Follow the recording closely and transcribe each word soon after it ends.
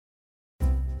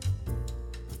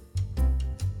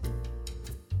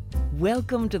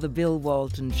Welcome to the Bill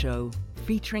Walton Show,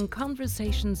 featuring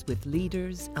conversations with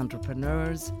leaders,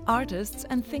 entrepreneurs, artists,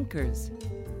 and thinkers.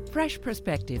 Fresh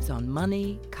perspectives on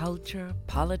money, culture,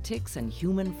 politics, and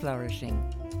human flourishing.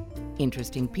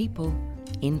 Interesting people,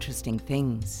 interesting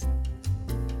things.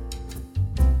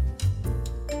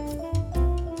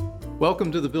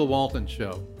 Welcome to the Bill Walton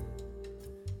Show.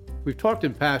 We've talked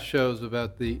in past shows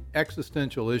about the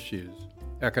existential issues,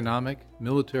 economic,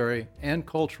 military, and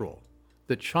cultural,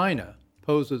 that China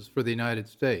poses for the United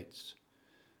States.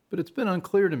 But it's been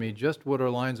unclear to me just what our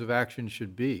lines of action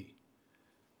should be.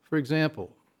 For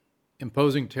example,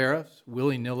 imposing tariffs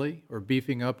willy-nilly or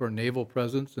beefing up our naval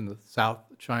presence in the South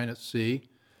China Sea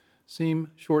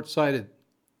seem short-sighted,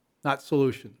 not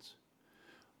solutions.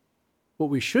 What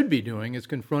we should be doing is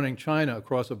confronting China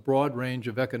across a broad range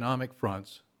of economic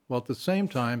fronts, while at the same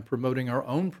time promoting our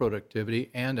own productivity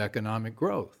and economic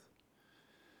growth.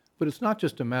 But it's not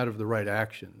just a matter of the right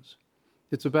actions.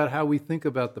 It's about how we think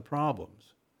about the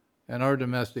problems, and our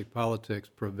domestic politics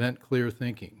prevent clear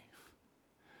thinking.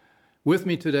 With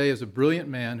me today is a brilliant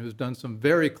man who's done some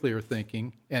very clear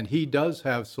thinking, and he does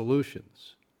have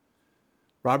solutions.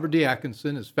 Robert D.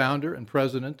 Atkinson is founder and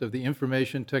president of the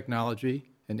Information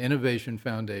Technology and Innovation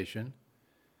Foundation.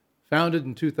 Founded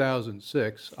in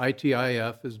 2006,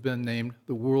 ITIF has been named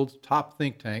the world's top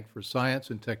think tank for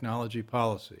science and technology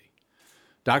policy.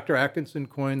 Dr. Atkinson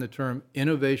coined the term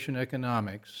innovation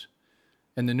economics,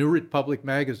 and the New Republic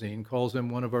magazine calls him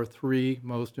one of our three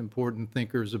most important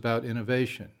thinkers about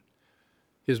innovation.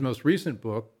 His most recent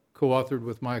book, co-authored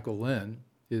with Michael Lynn,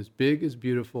 is Big is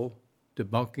Beautiful,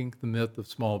 Debunking the Myth of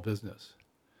Small Business.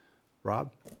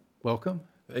 Rob, welcome.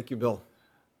 Thank you, Bill.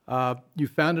 You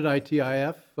founded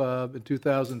ITIF in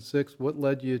 2006. What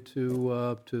led you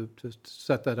to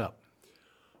set that up?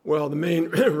 Well, the main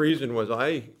reason was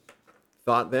I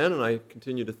thought then, and I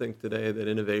continue to think today, that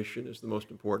innovation is the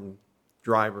most important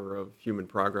driver of human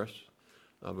progress,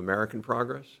 of American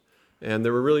progress. And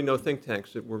there were really no think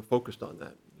tanks that were focused on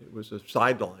that. It was a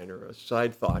sideline or a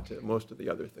side thought to most of the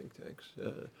other think tanks.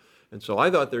 And so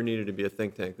I thought there needed to be a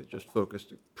think tank that just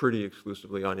focused pretty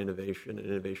exclusively on innovation and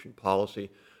innovation policy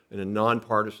in a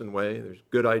nonpartisan way. There's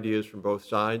good ideas from both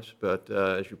sides, but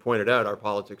as you pointed out, our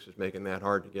politics is making that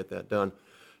hard to get that done.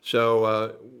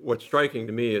 So what's striking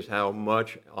to me is how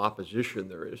much opposition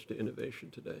there is to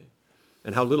innovation today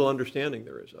and how little understanding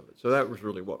there is of it. So that was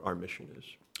really what our mission is.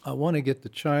 I want to get to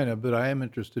China, but I am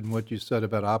interested in what you said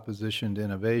about opposition to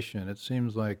innovation. It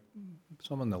seems like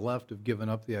some on the left have given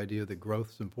up the idea that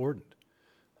growth is important.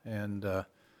 And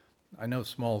I know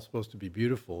small is supposed to be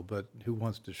beautiful, but who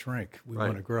wants to shrink? We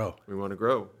want to grow. We want to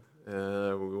grow. We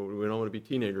don't want to be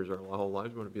teenagers our whole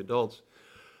lives. We want to be adults.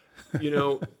 You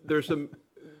know, there's some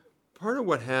part of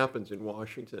what happens in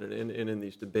Washington and in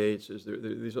these debates is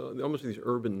there's almost these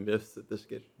urban myths that this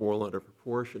gets boiled under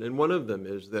proportion. And one of them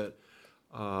is that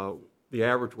the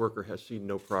average worker has seen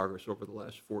no progress over the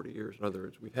last 40 years. In other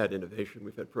words, we've had innovation,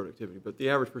 we've had productivity, but the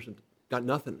average person got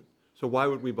nothing. So why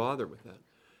would we bother with that?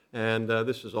 And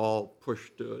this is all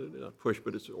not pushed,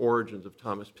 but it's the origins of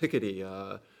Thomas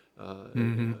Piketty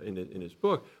in his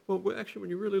book. Well, actually, when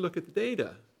you really look at the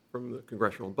data from the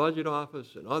Congressional Budget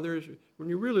Office and others, when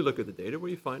you really look at the data,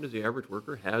 what you find is the average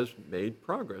worker has made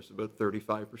progress, about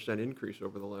 35% increase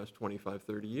over the last 25,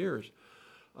 30 years.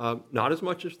 Not as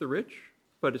much as the rich,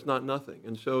 but it's not nothing.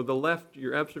 And so the left,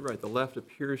 you're absolutely right, the left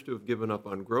appears to have given up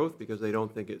on growth because they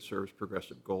don't think it serves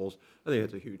progressive goals. I think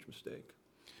that's a huge mistake.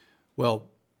 Well,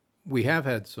 we have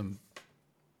had some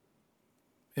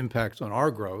impacts on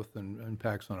our growth and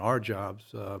impacts on our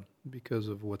jobs because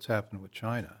of what's happened with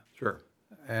China. Sure.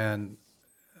 And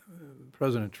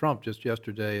President Trump just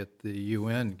yesterday at the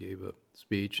UN gave a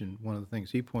speech, and one of the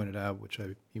things he pointed out, which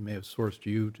he may have sourced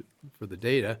you for the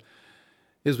data,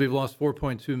 is we've lost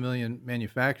 4.2 million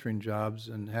manufacturing jobs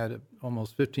and had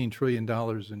almost $15 trillion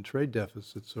in trade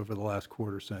deficits over the last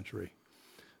quarter century.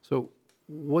 So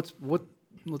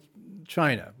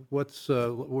China? Where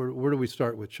do we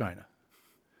start with China?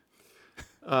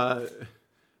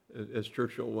 As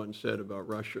Churchill once said about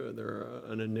Russia, they're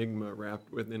an enigma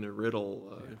wrapped within a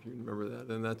riddle, if you remember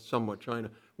that, and that's somewhat China.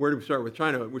 Where do we start with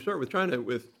China? We start with China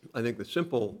with, I think, the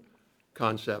simple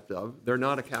concept of they're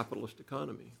not a capitalist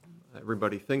economy.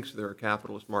 Everybody thinks they're a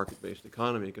capitalist market-based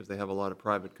economy because they have a lot of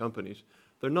private companies.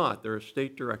 They're not. They're a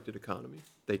state-directed economy.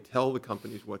 They tell the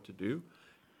companies what to do.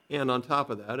 And on top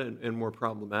of that, and more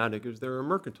problematic, is they're a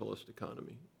mercantilist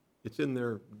economy. It's in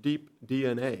their deep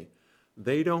DNA.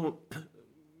 They don't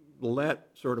let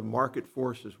sort of market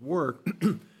forces work.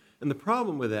 And the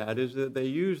problem with that is that they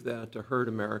use that to hurt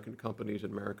American companies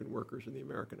and American workers and the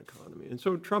American economy. And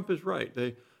so Trump is right.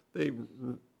 They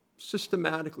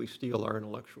systematically steal our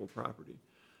intellectual property.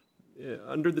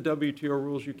 Under the WTO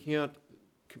rules, you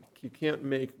can't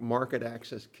make market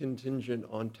access contingent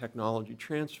on technology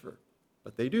transfer,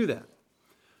 but they do that.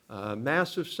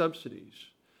 Massive subsidies.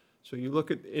 So you look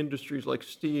at industries like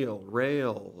steel,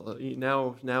 rail,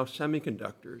 now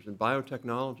semiconductors and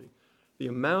biotechnology. The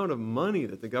amount of money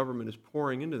that the government is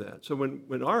pouring into that. So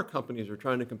when our companies are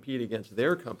trying to compete against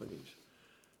their companies,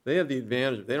 they have the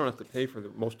advantage of they don't have to pay for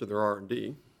most of their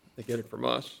R&D. They get it from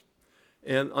us.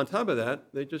 And on top of that,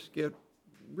 they just get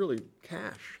really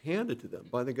cash handed to them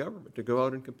by the government to go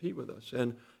out and compete with us.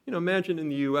 And imagine in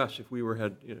the U.S. if we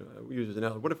use as an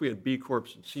analogy, what if we had B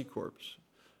Corps and C Corps?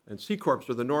 And C Corps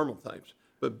are the normal types.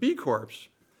 But B Corps,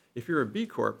 if you're a B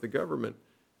Corp, the government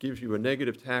gives you a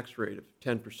negative tax rate of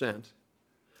 10%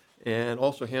 and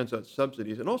also hands out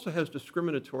subsidies and also has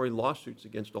discriminatory lawsuits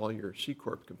against all your C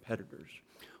Corp competitors.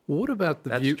 Well, what about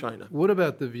the view? China. What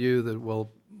about the view that,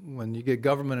 well, when you get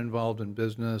government involved in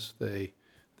business,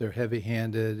 they're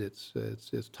heavy-handed.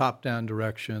 It's top-down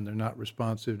direction. They're not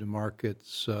responsive to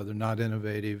markets. They're not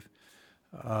innovative.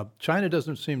 China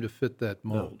doesn't seem to fit that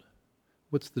mold. No.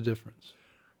 What's the difference?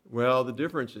 Well, the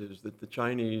difference is that the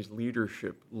Chinese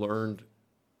leadership learned.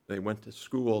 They went to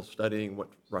school studying what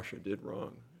Russia did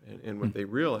wrong, and what they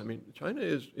realized. I mean, China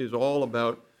is all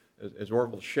about, as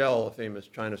Orville Schell, a famous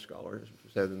China scholar,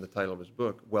 said in the title of his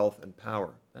book, wealth and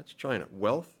power. That's China,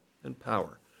 wealth and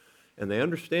power. And they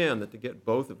understand that to get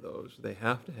both of those, they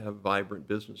have to have vibrant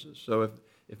businesses. So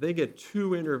if they get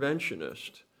too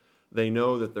interventionist, they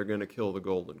know that they're going to kill the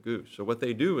golden goose. So what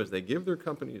they do is they give their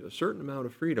companies a certain amount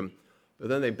of freedom, but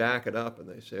then they back it up and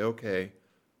they say, okay,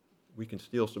 we can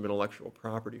steal some intellectual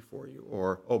property for you.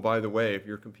 Or, oh, by the way, if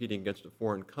you're competing against a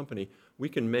foreign company, we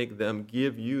can make them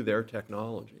give you their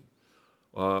technology.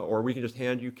 Or we can just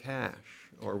hand you cash.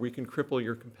 Or we can cripple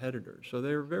your competitors. So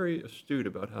they're very astute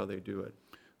about how they do it.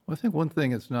 Well, I think one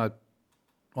thing that's not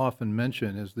often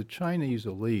mentioned is the Chinese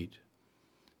elite,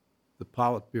 the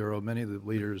Politburo, many of the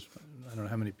leaders, I don't know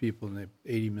how many people in the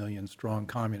 80 million strong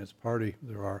Communist Party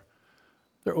there are,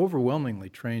 they're overwhelmingly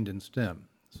trained in STEM,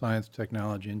 science,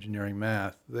 technology, engineering,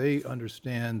 math. They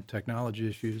understand technology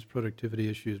issues, productivity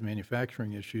issues,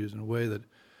 manufacturing issues in a way that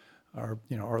our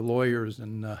lawyers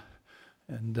and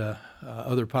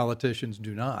other politicians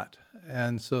do not.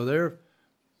 And so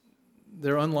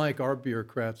they're unlike our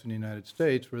bureaucrats in the United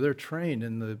States, where they're trained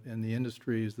in the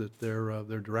industries that they're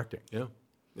directing. Yeah.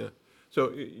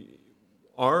 So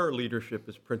our leadership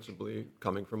is principally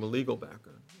coming from a legal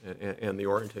background, and the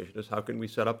orientation is how can we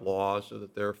set up laws so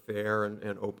that they're fair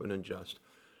and open and just.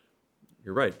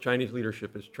 You're right. Chinese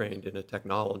leadership is trained in a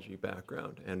technology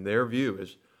background, and their view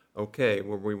is, okay,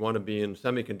 where we want to be in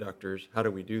semiconductors, how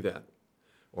do we do that?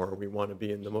 Or we want to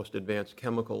be in the most advanced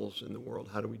chemicals in the world,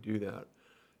 how do we do that?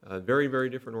 Very, very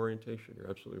different orientation. You're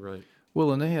absolutely right.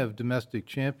 Well, and they have domestic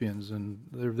champions, and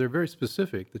they're very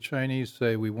specific. The Chinese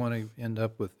say we want to end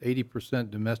up with 80%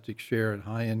 domestic share in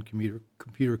high-end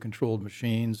computer-controlled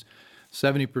machines,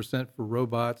 70% for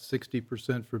robots,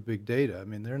 60% for big data. I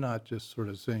mean, they're not just sort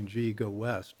of saying, "Gee, go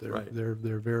west." They're right. they're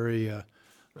very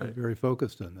very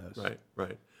focused on this.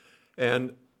 Right.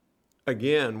 And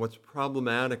again, what's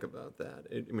problematic about that?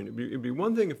 It'd be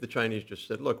one thing if the Chinese just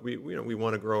said, "Look, we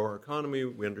want to grow our economy.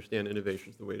 We understand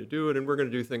innovation is the way to do it, and we're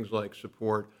going to do things like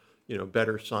support,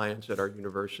 better science at our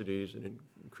universities and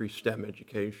increase STEM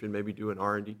education. Maybe do an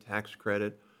R&D tax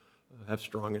credit, have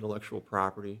strong intellectual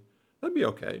property." That'd be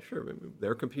okay. Sure,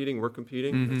 they're competing, we're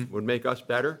competing. Mm-hmm. It would make us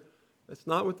better. That's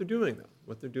not what they're doing, though.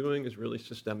 What they're doing is really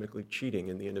systemically cheating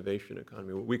in the innovation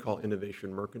economy, what we call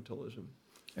innovation mercantilism.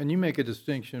 And you make a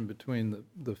distinction between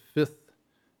the fifth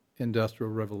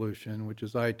industrial revolution, which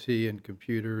is IT and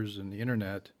computers and the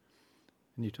internet,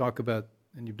 and you talk about,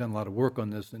 and you've done a lot of work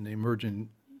on this, in the emerging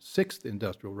sixth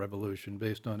industrial revolution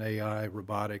based on AI,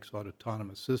 robotics,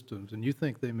 autonomous systems, and you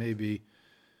think they may be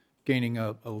gaining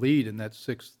a lead in that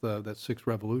sixth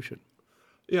revolution.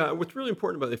 Yeah, what's really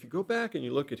important about it, if you go back and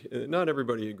you look at, not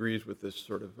everybody agrees with this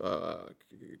sort of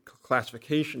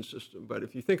classification system, but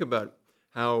if you think about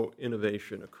how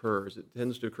innovation occurs, it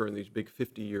tends to occur in these big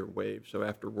 50-year waves. So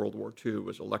after World War II, it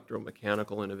was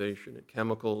electromechanical innovation and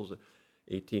chemicals.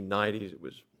 1890s, it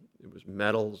was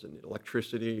metals and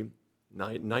electricity.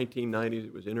 1990s,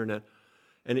 it was internet.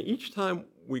 And each time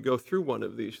we go through one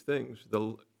of these things,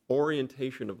 the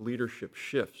orientation of leadership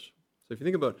shifts. So if you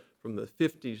think about from the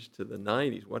 50s to the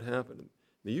 90s, what happened? In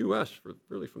the U.S.,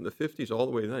 really from the 50s all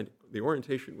the way to the 90s, the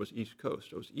orientation was East Coast.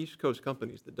 So it was East Coast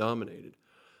companies that dominated.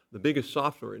 The biggest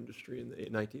software industry in the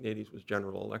 1980s was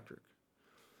General Electric.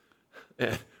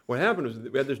 And what happened was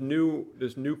we had this new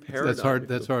paradigm.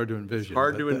 That's hard to envision. It's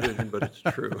hard to envision, but it's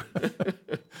true.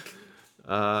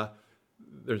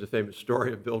 There's a famous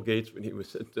story of Bill Gates when he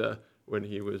was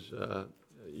a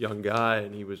young guy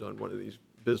and he was on one of these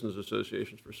business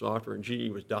associations for software, and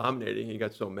GE was dominating. He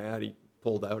got so mad he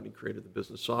pulled out and he created the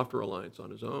Business Software Alliance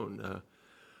on his own.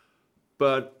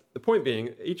 But the point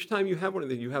being, each time you have one of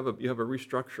these, you have a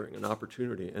restructuring, an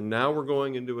opportunity, and now we're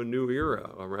going into a new era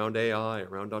around AI,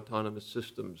 around autonomous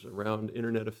systems, around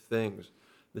Internet of Things.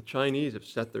 The Chinese have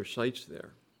set their sights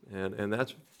there, and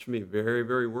that's to me very,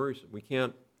 very worrisome. We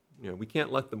can't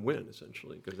let them win,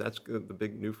 essentially, because that's the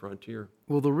big new frontier.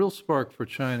 Well, the real spark for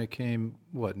China came,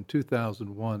 in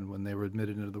 2001 when they were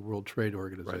admitted into the World Trade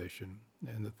Organization.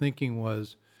 Right. And the thinking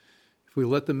was, if we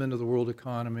let them into the world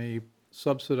economy,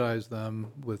 subsidize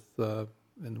them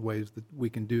in ways that we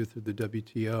can do through the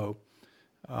WTO,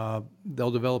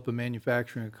 they'll develop a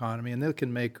manufacturing economy, and they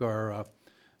can make our,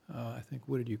 I think,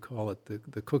 what did you call it,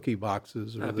 the cookie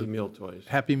boxes? Or Happy Meal toys.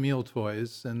 Happy Meal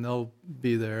toys, and they'll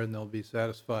be there, and they'll be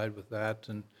satisfied with that.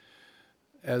 And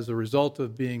as a result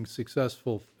of being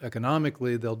successful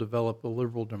economically, they'll develop a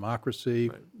liberal democracy,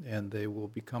 right. And they will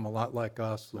become a lot like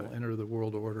us. They'll right. enter the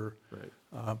world order.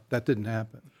 Right. That didn't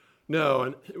happen. No,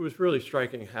 and it was really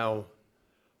striking how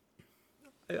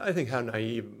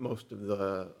naive most of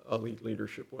the elite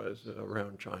leadership was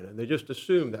around China. They just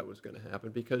assumed that was going to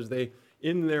happen because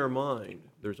in their mind,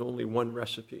 there's only one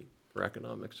recipe for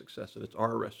economic success, and it's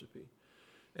our recipe.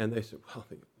 And they said, well,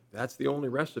 that's the only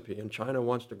recipe, and China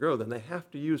wants to grow, then they have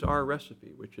to use our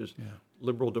recipe, which is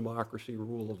liberal democracy,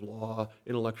 rule of law,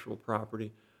 intellectual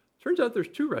property. Turns out there's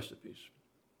two recipes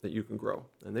that you can grow,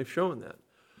 and they've shown that.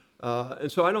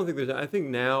 And so I think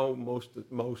now most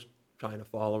China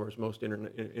followers, most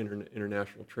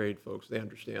international trade folks, they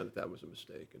understand that was a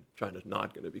mistake, and China's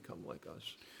not going to become like us.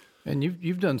 And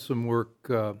you've done some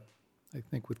work, I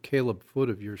think, with Caleb Foote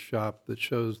of your shop that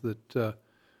shows that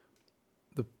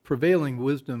the prevailing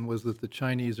wisdom was that the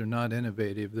Chinese are not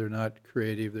innovative, they're not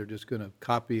creative, they're just going to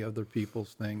copy other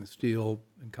people's things, steal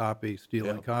and copy,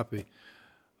 and copy.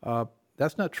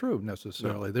 That's not true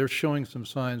necessarily. No. They're showing some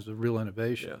signs of real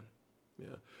innovation.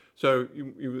 Yeah. So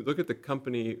you look at the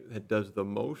company that does the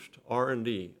most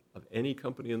R&D of any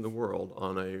company in the world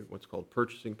on a what's called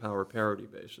purchasing power parity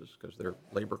basis, because their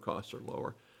labor costs are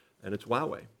lower, and it's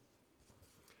Huawei,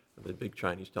 the big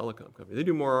Chinese telecom company. They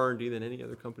do more R&D than any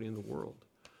other company in the world.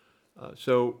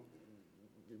 So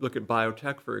look at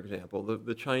biotech, for example.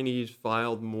 The Chinese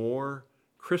filed more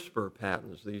CRISPR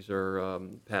patents, these are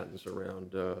patents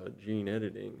around gene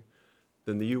editing,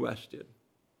 than the U.S. did.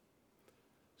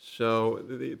 So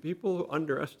the people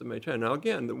underestimate China. Now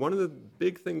again, one of the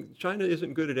big things, China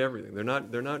isn't good at everything. They're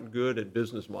not good at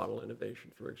business model innovation,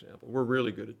 for example. We're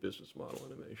really good at business model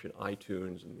innovation,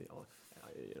 iTunes and the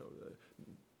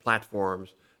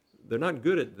platforms. They're not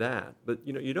good at that. But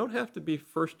you don't have to be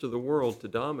first to the world to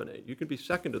dominate. You can be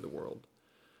second to the world.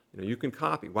 You can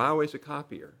copy. Huawei's a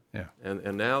copier. Yeah.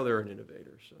 And now they're an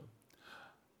innovator. So,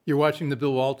 you're watching The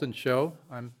Bill Walton Show.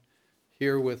 I'm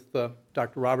here with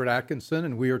Dr. Robert Atkinson,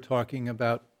 and we are talking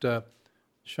about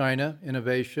China,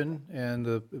 innovation, and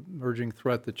the emerging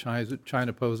threat that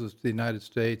China poses to the United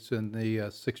States and the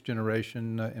sixth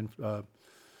generation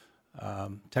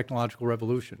technological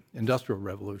revolution, industrial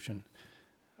revolution.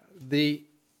 The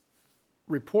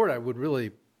report I would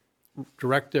really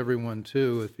direct everyone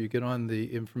to, if you get on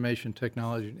the Information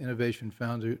Technology and Innovation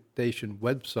Foundation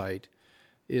website,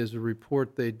 is a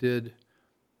report they did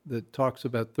that talks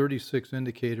about 36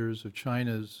 indicators of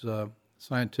China's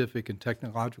scientific and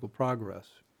technological progress.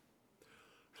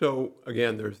 So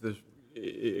again, there's this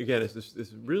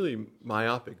really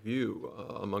myopic view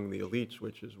among the elites,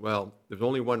 which is, well, there's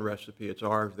only one recipe, it's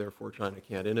ours, therefore China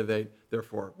can't innovate,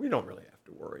 therefore we don't really have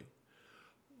to worry.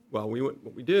 Well,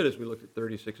 what we did is we looked at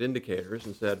 36 indicators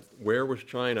and said, where was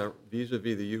China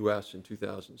vis-a-vis the U.S. in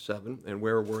 2007, and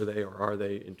where were they or are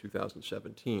they in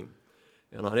 2017?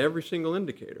 And on every single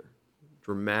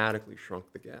dramatically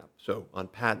shrunk the gap. So on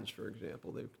patents, for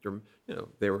example,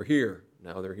 they were here,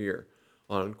 now they're here.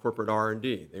 On corporate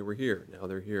R&D, they were here, now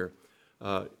they're here.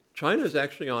 China is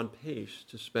actually on pace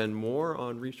to spend more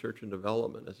on research and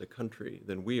development as a country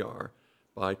than we are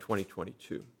by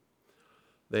 2022.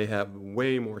 They have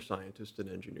way more scientists and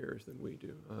engineers than we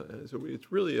do. So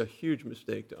it's really a huge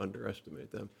mistake to underestimate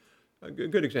them. A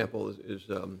good example is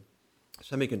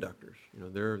semiconductors.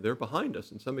 They're behind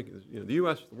us in semiconductors. The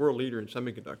U.S. is the world leader in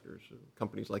semiconductors.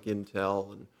 Companies like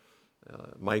Intel and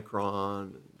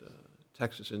Micron and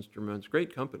Texas Instruments,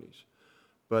 great companies.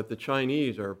 But the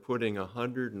Chinese are putting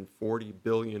 $140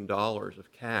 billion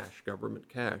of cash, government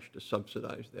cash, to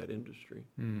subsidize that industry.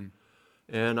 Mm.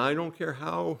 And I don't care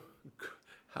how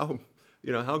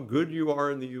how good you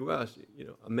are in the U.S.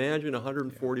 Imagine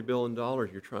 $140 billion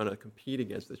you're trying to compete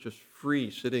against that's just free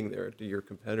sitting there to your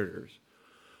competitors.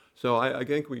 So I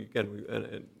think we've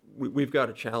got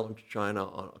to challenge China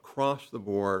across the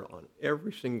board on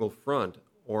every single front,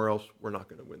 or else we're not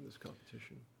going to win this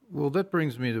competition. Well, that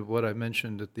brings me to what I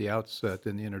mentioned at the outset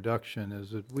in the introduction,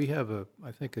 is that we have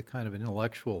I think a kind of an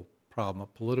intellectual problem,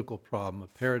 a political problem, a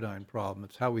paradigm problem.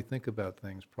 It's how we think about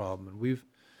things problem. And we've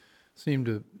seemed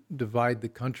to divide the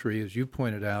country, as you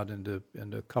pointed out, into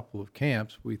a couple of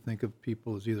camps. We think of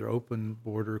people as either open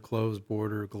border, closed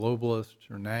border, globalist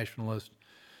or nationalist,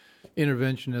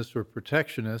 interventionist or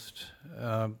protectionist.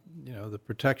 The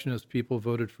protectionist people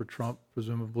voted for Trump,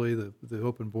 presumably. The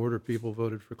open border people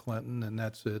voted for Clinton, and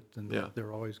that's it. And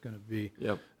they're always going to be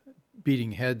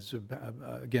beating heads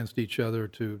against each other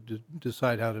to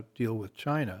decide how to deal with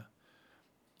China.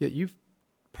 Yet you've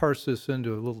parsed this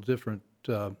into a little different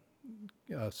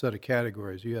set of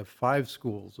categories. You have 5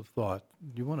 schools of thought.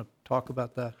 Do you want to talk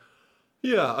about that?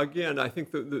 Yeah, again, I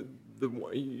think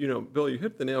Bill, you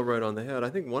hit the nail right on the head. I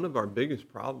think one of our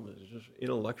biggest problems is just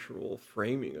intellectual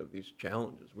framing of these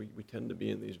challenges. We tend to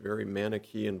be in these very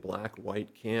Manichaean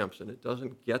black-white camps, and it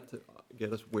doesn't get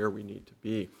us where we need to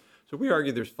be. So we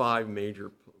argue there's 5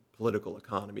 major political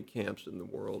economy camps in the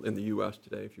world, in the U.S.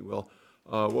 today, if you will.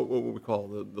 What we call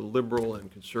the liberal and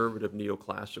conservative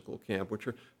neoclassical camp, which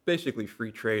are basically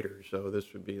free traders. So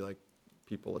this would be like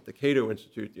people at the Cato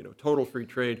Institute, total free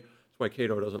trade. That's why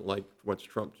Cato doesn't like what's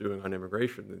Trump doing on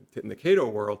immigration. In the Cato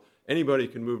world, anybody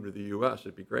can move to the U.S.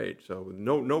 It'd be great. So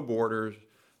no borders,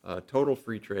 total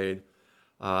free trade.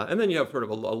 And then you have sort of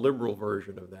a liberal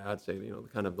version of that, say,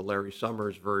 kind of the Larry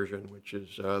Summers version, which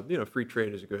is, free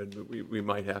trade is good, but we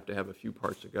might have to have a few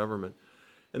parts of government.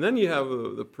 And then you have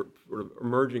the sort of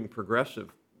emerging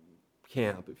progressive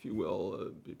camp, if you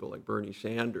will, people like Bernie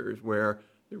Sanders, where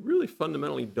they really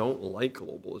fundamentally don't like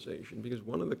globalization, because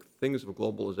one of the things of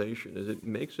globalization is it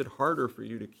makes it harder for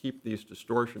you to keep these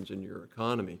distortions in your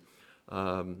economy.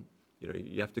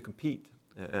 You have to compete,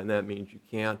 and that means you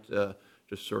can't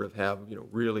just sort of have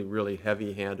really, really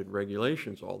heavy-handed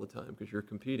regulations all the time because you're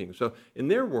competing. So in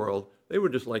their world, they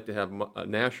would just like to have a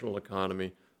national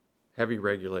economy, heavy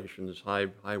regulations,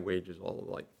 high wages, all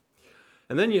the like.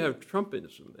 And then you have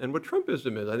Trumpism. And what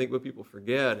Trumpism is, I think what people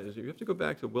forget is you have to go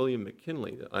back to William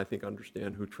McKinley to, I think,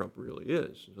 understand who Trump really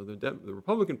is. So the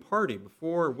Republican Party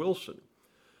before Wilson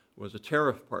was a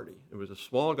tariff party. It was a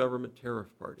small government tariff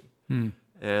party.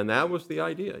 And that was the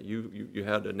idea. You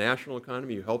had a national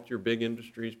economy, you helped your big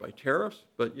industries by tariffs,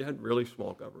 but you had really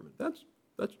small government. That's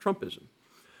Trumpism.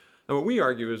 And what we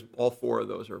argue is all 4 of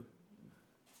those are,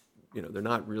 they're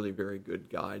not really very good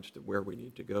guides to where we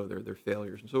need to go. They're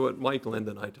failures. And so what Mike Lind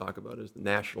and I talk about is the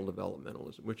national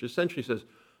developmentalism, which essentially says,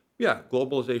 yeah,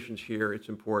 globalization's here, it's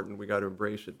important, we got to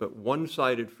embrace it, but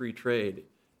one-sided free trade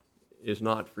is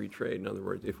not free trade. In other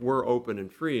words, if we're open and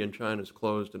free and China's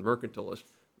closed and mercantilist,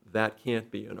 that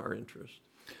can't be in our interest.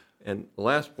 And the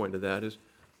last point of that is,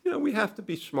 we have to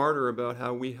be smarter about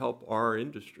how we help our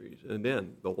industries. And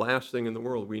then the last thing in the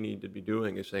world we need to be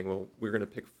doing is saying, well, we're going to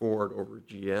pick Ford over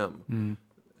GM.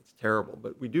 That's terrible.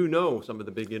 But we do know some of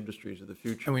the big industries of the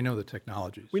future. And we know the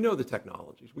technologies. We know the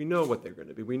technologies. We know what they're going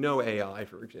to be. We know AI,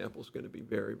 for example, is going to be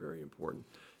very, very important.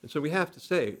 And so we have to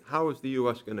say, how is the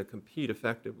U.S. going to compete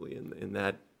effectively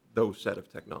in those set of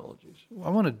technologies? Well,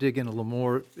 I want to dig in a little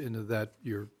more into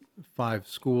your 5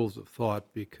 schools of thought,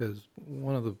 because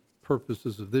one of the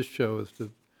purposes of this show is to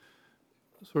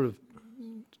sort of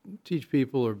teach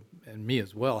people, and me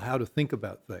as well, how to think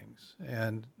about things.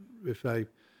 And if I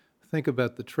think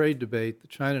about the trade debate, the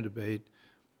China debate,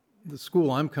 the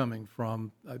school I'm coming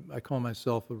from, I call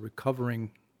myself a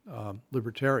recovering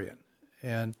libertarian.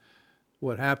 And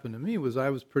what happened to me was I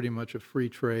was pretty much a free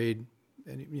trade,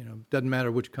 and doesn't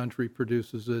matter which country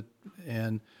produces it,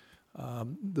 and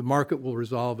the market will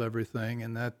resolve everything,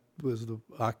 and that was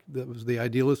the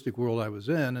idealistic world I was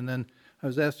in. And then I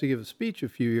was asked to give a speech a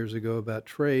few years ago about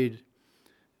trade,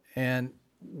 and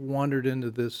wandered into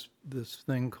this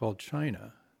thing called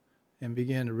China, and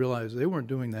began to realize they weren't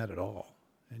doing that at all,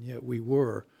 and yet we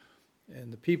were.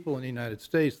 And the people in the United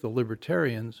States, the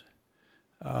libertarians,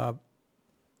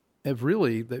 have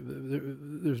really,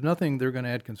 there's nothing they're going to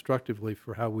add constructively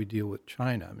for how we deal with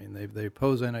China. I mean, they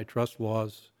oppose antitrust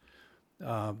laws.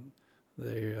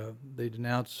 They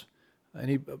denounce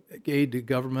any aid to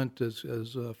government as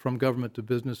from government to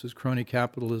business as crony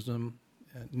capitalism.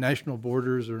 National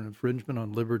borders are an infringement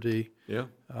on liberty. Yeah.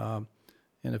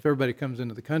 And if everybody comes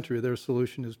into the country, their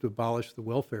solution is to abolish the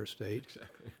welfare state.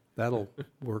 Exactly. That'll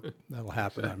work. That'll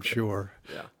happen, exactly. I'm sure.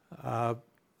 Yeah.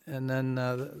 And then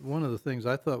one of the things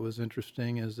I thought was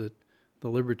interesting is that the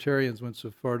libertarians went so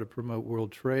far to promote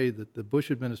world trade that the Bush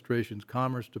administration's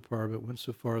Commerce Department went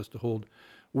so far as to hold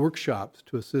workshops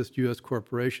to assist U.S.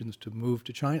 corporations to move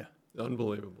to China.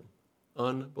 Unbelievable.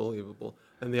 Unbelievable.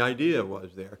 And the idea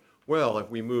was there, well, if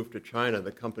we move to China,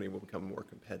 the company will become more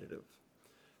competitive.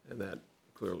 And that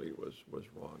clearly was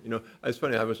wrong. You know, it's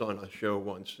funny, I was on a show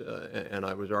once and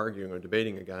I was arguing or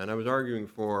debating a guy, and I was arguing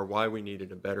for why we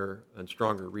needed a better and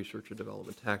stronger research and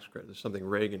development tax credit. It's something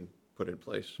Reagan put in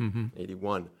place in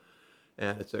 81.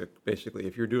 And it's basically,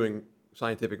 if you're doing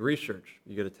scientific research,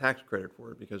 you get a tax credit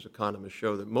for it because economists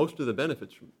show that most of the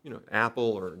benefits from, you know,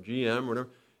 Apple or GM or whatever,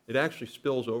 it actually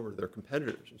spills over to their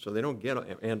competitors. And so they don't get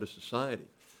and to society.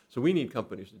 So we need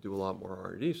companies to do a lot more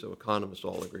R&D. So economists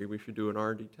all agree we should do an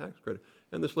R&D tax credit.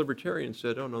 And this libertarian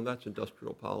said, oh, no, that's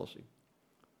industrial policy.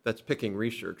 That's picking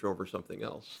research over something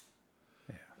else.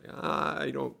 Yeah.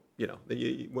 I don't, you know,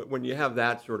 when you have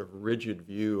that sort of rigid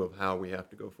view of how we have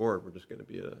to go forward, we're going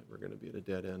to be at a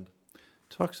dead end.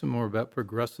 Talk some more about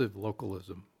progressive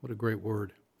localism. What a great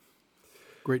word.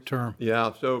 Great term.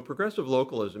 Yeah, so progressive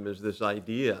localism is this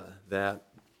idea that,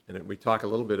 and we talk a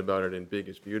little bit about it in Big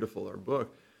is Beautiful, our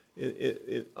book,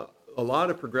 a lot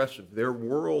of progressive,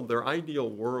 their ideal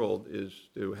world is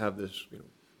to have this, you know,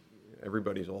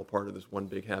 everybody's all part of this one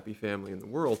big happy family in the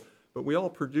world, but we all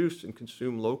produce and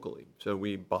consume locally. So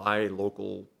we buy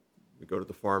local, we go to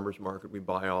the farmer's market, we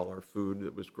buy all our food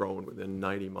that was grown within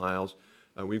 90 miles.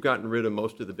 We've gotten rid of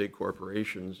most of the big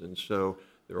corporations, and so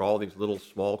there are all these little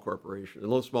small corporations,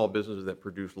 little small businesses that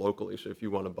produce locally. So if you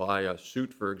want to buy a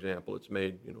suit, for example, it's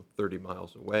made 30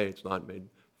 miles away. It's not made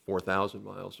 4,000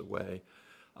 miles away.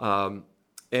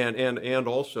 And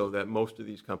also that most of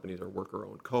these companies are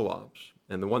worker-owned co-ops.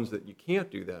 And the ones that you can't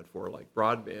do that for, like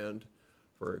broadband,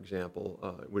 for example,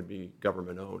 would be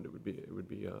government-owned. It would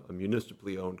be a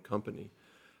municipally owned company.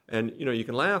 And, you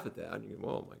can laugh at that. And you go,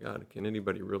 oh, my God, can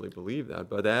anybody really believe that?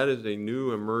 But that is a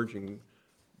new emerging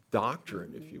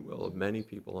doctrine, if you will, of many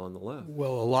people on the left.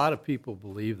 Well, a lot of people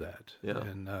believe that. Yeah.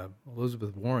 And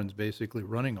Elizabeth Warren's basically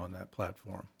running on that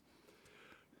platform.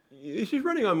 She's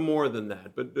running on more than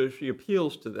that, but she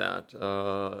appeals to that,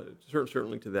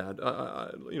 certainly to that.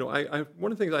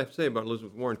 One of the things I have to say about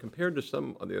Elizabeth Warren, compared to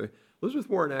some of the other, Elizabeth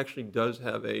Warren actually does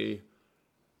have an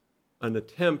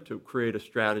attempt to create a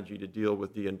strategy to deal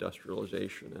with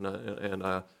deindustrialization, and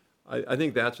I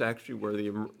think that's actually where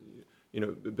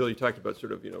Bill, you talked about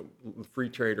sort of, free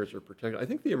traders are protected. I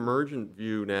think the emergent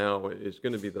view now is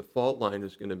going to be, the fault line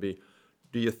is going to be,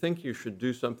 do you think you should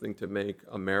do something to make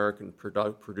American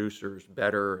producers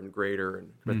better and greater?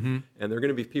 And there are going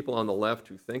to be people on the left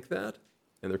who think that,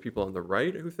 and there are people on the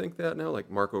right who think that now,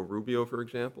 like Marco Rubio, for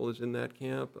example, is in that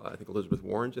camp. I think Elizabeth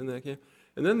Warren's in that camp.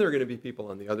 And then there are going to be people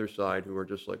on the other side who are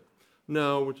just like,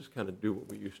 no, we'll just kind of do what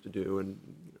we used to do and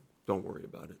don't worry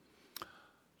about it.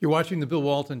 You're watching The Bill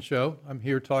Walton Show. I'm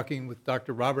here talking with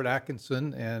Dr. Robert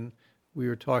Atkinson, and we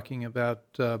are talking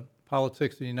about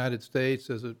politics in the United States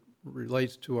as it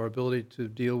relates to our ability to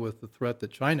deal with the threat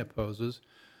that China poses.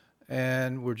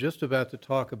 And we're just about to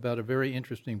talk about a very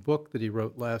interesting book that he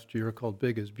wrote last year called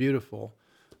Big is Beautiful.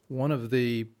 One of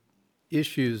the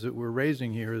issues that we're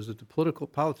raising here is that the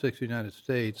politics of the United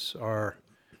States are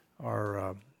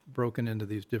broken into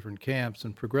these different camps,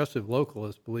 and progressive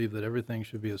localists believe that everything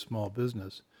should be a small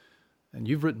business. And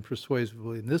you've written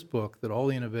persuasively in this book that all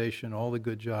the innovation, all the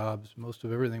good jobs, most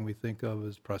of everything we think of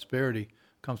as prosperity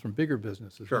comes from bigger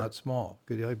businesses, Sure. not small.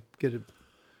 Could I get it?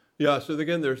 Yeah, so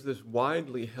again, there's this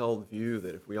widely held view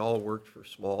that if we all worked for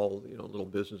small, little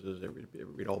businesses,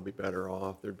 we'd all be better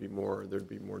off. There'd be more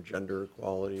gender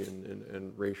equality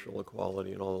and racial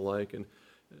equality and all the like, and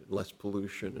less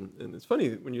pollution. And it's funny,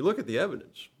 when you look at the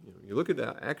evidence, you look at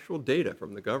the actual data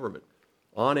from the government,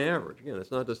 on average, again,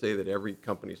 it's not to say that every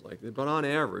company's like this, but on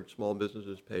average, small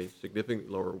businesses pay significantly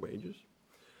lower wages.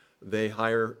 They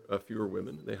hire fewer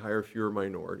women. They hire fewer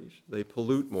minorities. They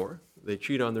pollute more. They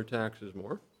cheat on their taxes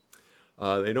more.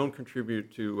 They don't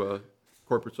contribute to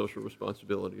corporate social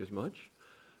responsibility as much.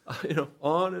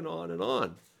 On and on and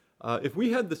on. If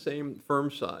we had the same firm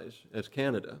size as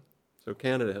Canada, so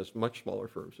Canada has much smaller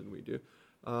firms than we do,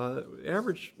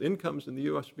 average incomes in the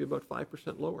U.S. would be about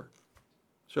 5% lower.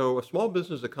 So a small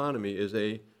business economy is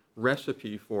a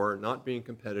recipe for not being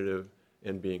competitive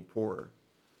and being poorer.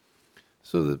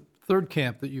 So the third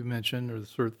camp that you mentioned, or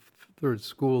the third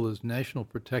school, is national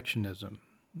protectionism.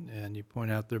 And you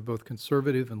point out they're both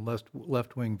conservative and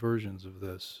left-wing versions of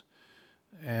this.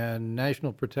 And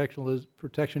national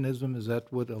protectionism, is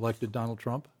that what elected Donald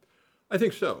Trump? I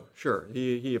think so, sure.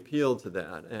 He appealed to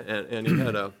that, and he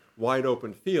had a wide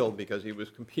open field because he was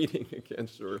competing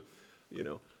against,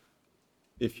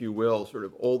 if you will, sort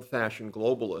of old-fashioned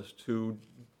globalists who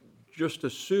just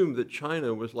assumed that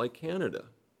China was like Canada.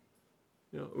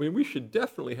 I mean, we should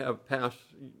definitely have passed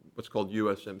what's called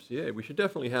USMCA. We should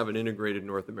definitely have an integrated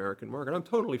North American market. I'm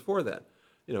totally for that.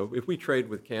 If we trade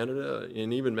with Canada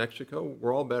and even Mexico,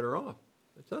 we're all better off.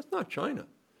 That's not China.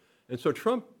 And so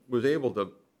Trump was able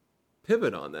to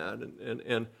pivot on that.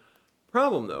 And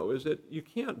problem, though, is that you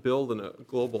can't build a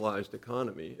globalized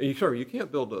economy. You can't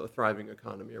build a thriving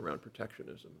economy around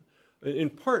protectionism, in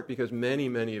part because many,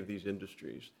 many of these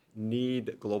industries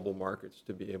need global markets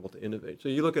to be able to innovate. So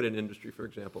you look at an industry, for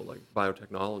example, like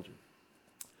biotechnology.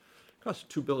 It costs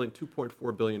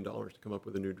 $2.4 billion to come up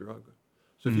with a new drug.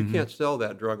 So if you can't sell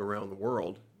that drug around the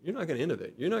world, you're not going to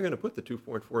innovate. You're not going to put the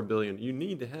 $2.4 billion. You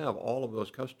need to have all of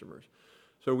those customers.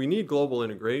 So we need global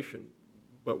integration.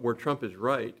 But where Trump is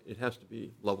right, it has to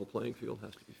be level playing field,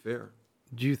 has to be fair.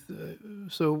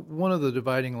 So one of the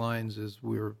dividing lines is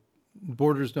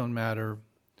borders don't matter,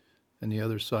 and the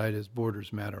other side is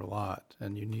borders matter a lot,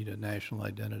 and you need a national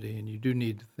identity, and you do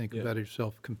need to think about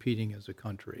yourself competing as a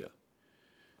country.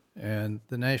 Yeah. And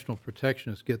the national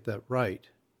protectionists get that right.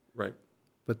 Right.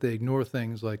 But they ignore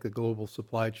things like the global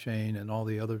supply chain and all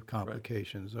the other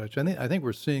complications. Right. Which I think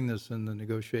we're seeing this in the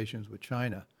negotiations with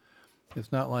China.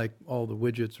 It's not like all the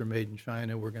widgets are made in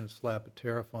China. We're going to slap a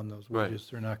tariff on those widgets. Right.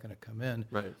 They're not going to come in.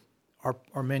 Right.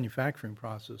 Our manufacturing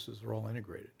processes are all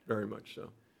integrated. Very much so.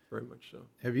 Very much so.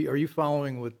 Are you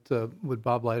following what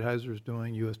Bob Lighthizer is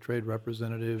doing, U.S. Trade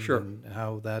Representative? Sure. And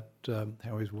how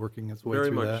he's working his way Very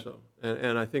through that? Very much so.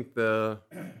 And I think to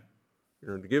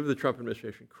give the Trump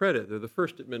administration credit, they're the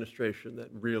first administration that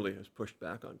really has pushed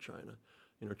back on China.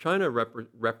 China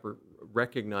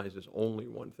recognizes only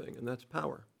one thing, and that's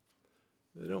power.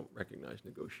 They don't recognize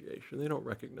negotiation. They don't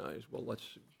recognize, well,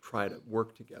 let's try to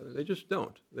work together. They just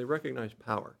don't. They recognize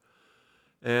power.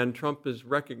 And Trump has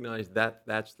recognized that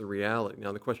that's the reality.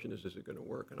 Now, the question is it going to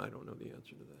work? And I don't know the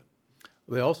answer to that.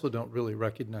 They also don't really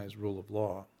recognize rule of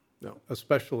law. No.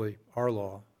 Especially our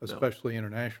law, especially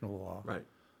international law. Right.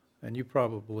 And you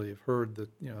probably have heard that,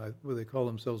 they call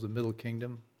themselves the Middle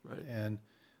Kingdom. Right. And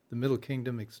the Middle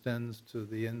Kingdom extends to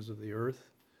the ends of the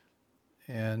earth.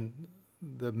 And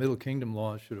the Middle Kingdom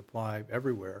laws should apply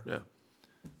everywhere. Yeah.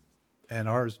 And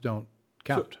ours don't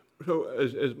count. So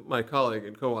as my colleague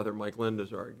and co-author Mike Lind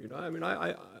has argued, I mean,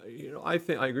 I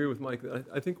agree with Mike.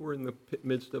 I think we're in the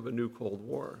midst of a new Cold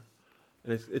War,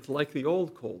 and it's like the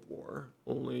old Cold War,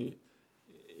 only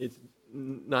it's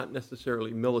not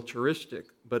necessarily militaristic,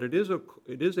 but it is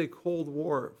a Cold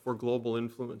War for global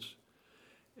influence.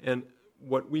 And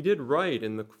what we did right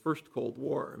in the first Cold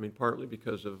War, I mean, partly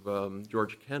because of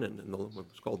George Kennan and what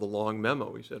was called the Long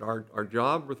Memo. He said our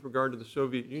job with regard to the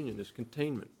Soviet Union is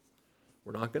containment.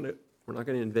 We're not going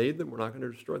to invade them. We're not going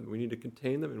to destroy them. We need to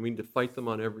contain them, and we need to fight them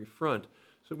on every front.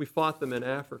 So we fought them in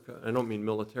Africa. I don't mean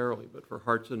militarily, but for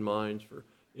hearts and minds, for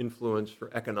influence, for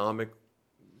economic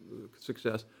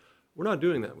success. We're not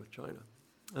doing that with China.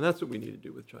 And that's what we need to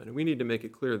do with China. We need to make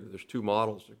it clear that there's two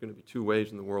models. There's going to be two ways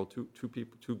in the world, two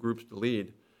people, two groups to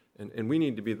lead. And we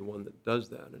need to be the one that does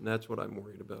that. And that's what I'm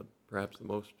worried about perhaps the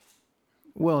most.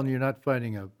 Well, and you're not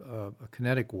fighting a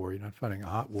kinetic war. You're not fighting a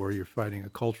hot war. You're fighting a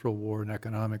cultural war, an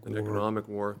economic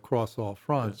war across all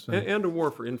fronts. Yeah. And a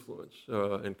war for influence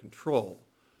and control.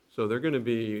 So there are going to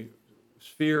be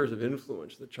spheres of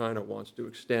influence that China wants to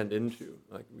extend into.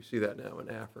 Like we see that now in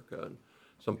Africa and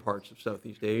some parts of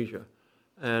Southeast Asia.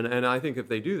 And I think if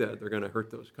they do that, they're going to hurt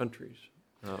those countries.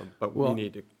 But we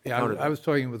need to counter that. I was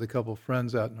talking with a couple of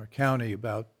friends out in our county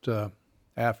about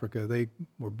Africa. They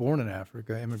were born in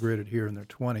Africa, immigrated here in their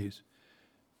 20s,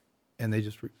 and they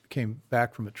just came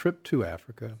back from a trip to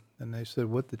Africa. And they said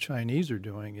what the Chinese are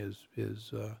doing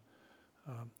is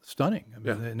stunning. I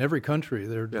mean, in every country,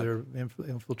 they're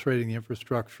infiltrating the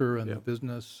infrastructure and the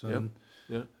business, and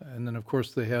then of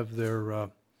course they have their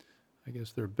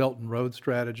their Belt and Road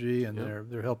strategy, and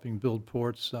they're helping build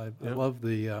ports. I love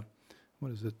the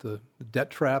the debt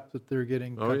trap that they're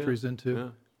getting countries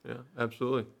into. Yeah,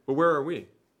 absolutely. But where are we?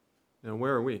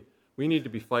 Where are we? We need to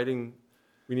be fighting.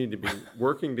 We need to be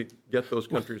working to get those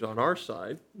countries on our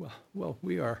side. Well,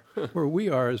 we are. Where we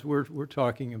are is we're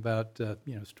talking about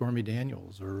Stormy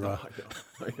Daniels or I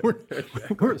know.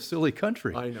 We're a silly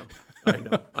country. I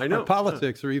know. Our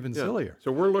politics are even sillier.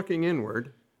 So we're looking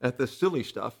inward at the silly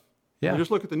stuff. Yeah.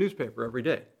 Just look at the newspaper every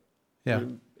day. Yeah.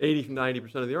 80 to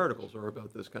 90% of the articles are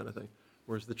about this kind of thing.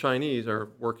 Whereas the Chinese are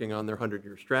working on their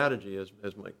 100-year strategy,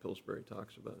 as Mike Pillsbury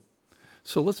talks about.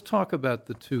 So let's talk about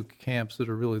the two camps that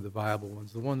are really the viable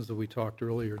ones. The ones that we talked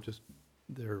earlier, just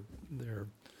they're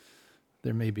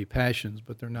there may be passions,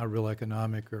 but they're not real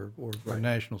economic or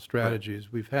national strategies.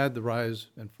 Right. We've had the rise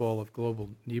and fall of global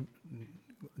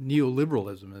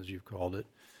neoliberalism, as you've called it,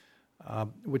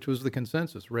 which was the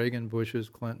consensus. Reagan, Bush's,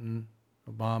 Clinton,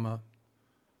 Obama.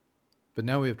 But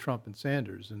now we have Trump and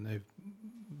Sanders, and they've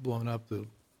blown up the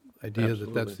idea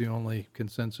Absolutely. that that's the only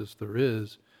consensus there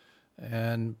is.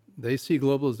 And they see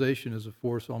globalization as a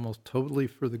force almost totally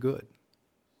for the good.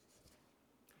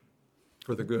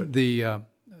 For the good. The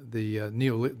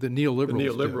neoliberals The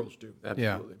neoliberals do.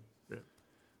 Absolutely. Yeah.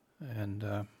 And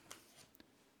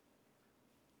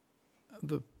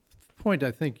the point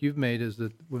I think you've made is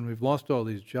that when we've lost all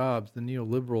these jobs, the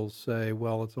neoliberals say,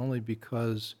 well, it's only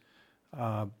because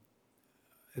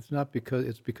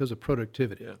it's because of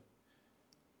productivity. Yeah.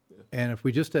 And if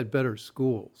we just had better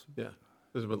schools. Yeah.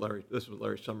 This is what Larry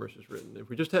Summers has written. If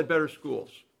we just had better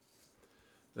schools,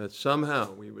 that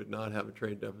somehow we would not have a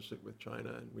trade deficit with China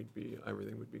and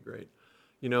everything would be great.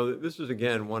 You know, this is,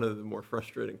 again, one of the more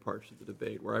frustrating parts of the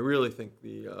debate where I really think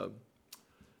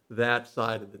that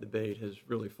side of the debate has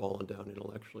really fallen down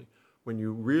intellectually. When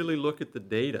you really look at the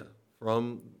data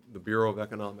from the Bureau of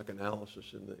Economic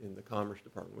Analysis in the Commerce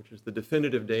Department, which is the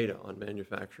definitive data on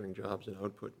manufacturing jobs and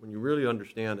output, when you really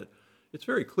understand it, it's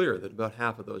very clear that about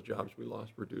half of those jobs we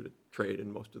lost were due to trade,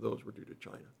 and most of those were due to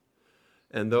China.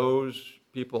 And those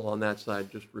people on that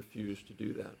side just refuse to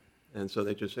do that. And so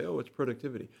they just say, oh, it's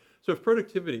productivity. So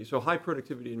high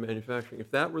productivity in manufacturing,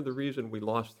 if that were the reason we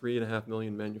lost 3.5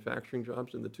 million manufacturing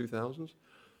jobs in the 2000s,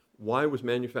 why was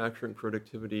manufacturing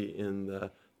productivity in the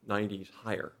 90s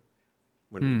higher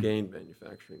when we gained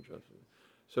manufacturing jobs?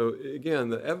 So again,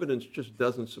 the evidence just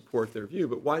doesn't support their view,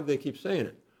 but why do they keep saying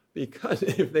it? Because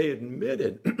if they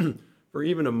admitted for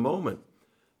even a moment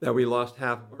that we lost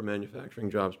half of our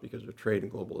manufacturing jobs because of trade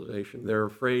and globalization, they're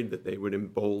afraid that they would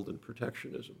embolden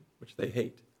protectionism, which they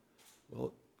hate.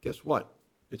 Well, guess what?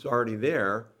 It's already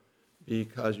there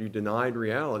because you denied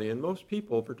reality. And most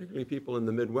people, particularly people in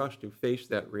the Midwest who face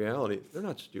that reality, they're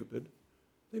not stupid.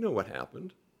 They know what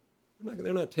happened.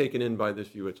 They're not taken in by this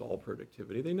view, it's all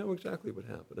productivity. They know exactly what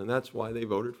happened, and that's why they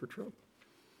voted for Trump.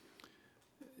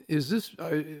 Is this,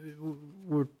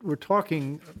 we're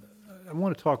talking, I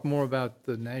want to talk more about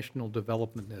the national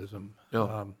developmentism.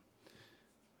 No.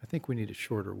 I think we need a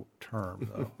shorter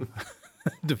term, though.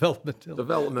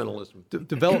 Developmentalism.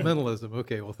 Developmentalism.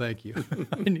 Okay, well, thank you.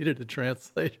 I needed a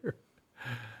translator.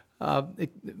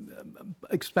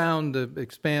 Expand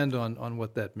on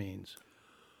what that means.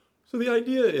 So the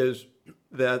idea is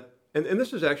that, and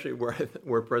this is actually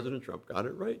where President Trump got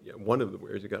it right. Yeah, one of the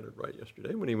ways he got it right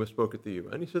yesterday when he spoke at the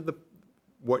UN. He said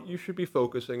what you should be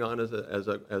focusing on as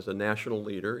a national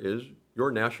leader is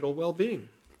your national well-being.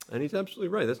 And he's absolutely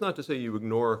right. That's not to say you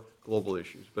ignore global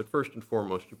issues, but first and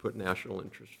foremost, you put national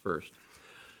interests first.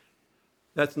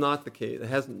 That's not the case. It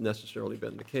hasn't necessarily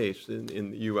been the case.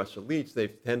 In the U.S. elites,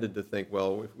 they've tended to think,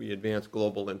 well, if we advance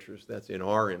global interests, that's in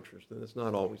our interest, and that's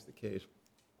not always the case.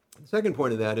 The second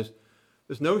point of that is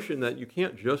this notion that you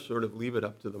can't just sort of leave it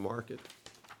up to the market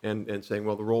and saying,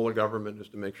 well, the role of government is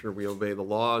to make sure we obey the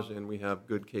laws and we have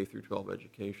good K through 12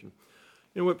 education.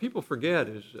 You know, what people forget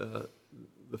is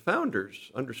the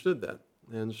founders understood that.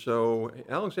 And so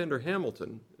Alexander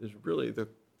Hamilton is really the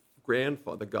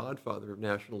godfather of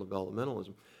national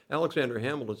developmentalism. Alexander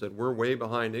Hamilton said, we're way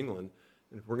behind England,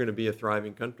 and if we're going to be a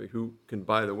thriving country, who can,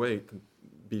 by the way,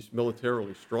 be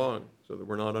militarily strong so that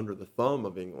we're not under the thumb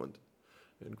of England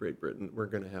and Great Britain, we're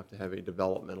going to have a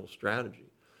developmental strategy.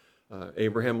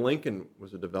 Abraham Lincoln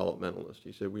was a developmentalist.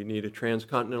 He said we need a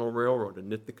transcontinental railroad to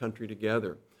knit the country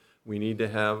together. We need to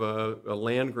have a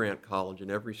land grant college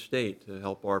in every state to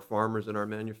help our farmers and our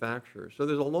manufacturers. So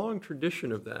there's a long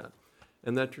tradition of that.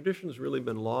 And that tradition has really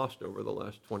been lost over the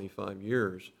last 25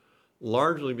 years,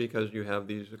 largely because you have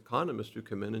these economists who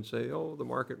come in and say, oh, the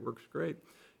market works great.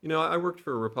 You know, I worked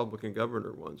for a Republican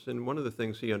governor once, and one of the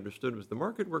things he understood was the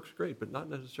market works great, but not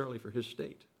necessarily for his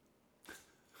state.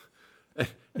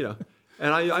 You know,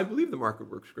 and I believe the market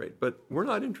works great, but we're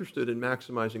not interested in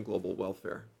maximizing global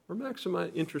welfare. We're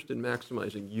interested in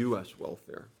maximizing U.S.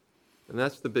 welfare. And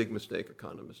that's the big mistake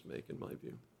economists make, in my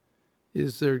view.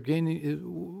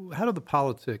 How do the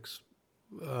politics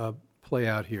play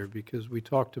out here? Because we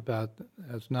talked about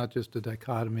as not just a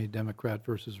dichotomy, Democrat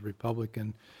versus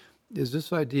Republican. Is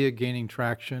this idea gaining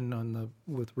traction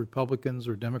with Republicans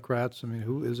or Democrats? I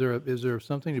mean, is there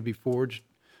something to be forged?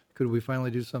 Could we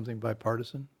finally do something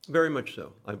bipartisan? Very much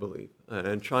so, I believe.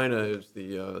 And China is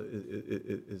the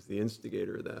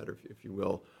instigator of that, if you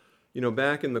will. You know,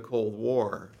 back in the Cold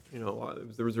War, you know,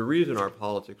 there was a reason our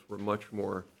politics were much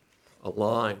more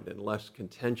aligned and less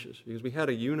contentious, because we had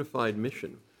a unified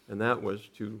mission and that was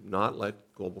to not let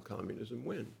global communism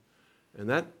win. And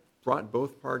that brought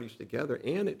both parties together,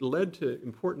 and it led to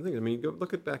important things. I mean, go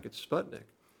look back at Sputnik.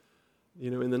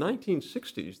 You know, in the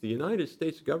 1960s, the United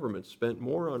States government spent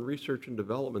more on research and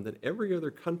development than every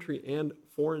other country and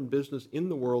foreign business in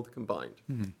the world combined.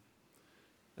 Mm-hmm.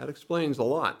 That explains a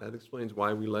lot. That explains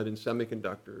why we let in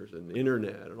semiconductors and the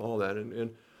internet and all that.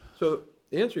 And so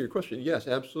to answer your question, yes,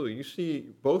 absolutely. You see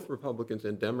both Republicans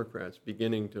and Democrats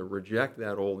beginning to reject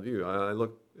that old view. I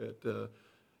look at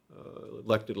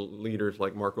elected leaders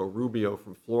like Marco Rubio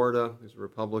from Florida, who's a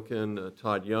Republican,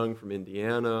 Todd Young from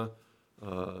Indiana,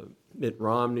 Mitt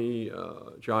Romney,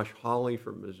 Josh Hawley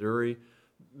from Missouri.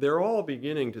 They're all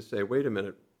beginning to say, wait a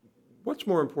minute, what's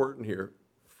more important here,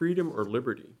 freedom or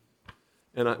liberty?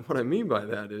 And what I mean by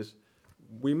that is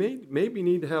we maybe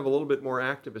need to have a little bit more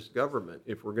activist government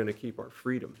if we're going to keep our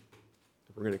freedom,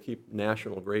 if we're going to keep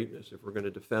national greatness, if we're going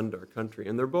to defend our country.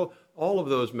 And they're both, all of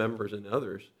those members and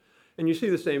others. And you see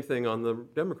the same thing on the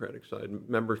Democratic side.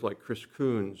 Members like Chris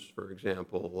Coons, for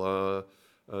example,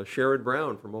 Sherrod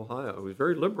Brown from Ohio, who's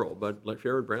very liberal, but like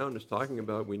Sherrod Brown is talking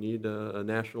about we need a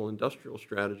national industrial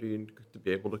strategy to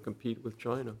be able to compete with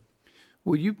China.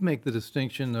 Well, you make the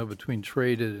distinction, though, between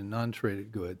traded and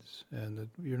non-traded goods, and that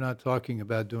you're not talking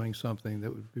about doing something that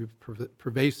would be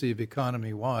pervasive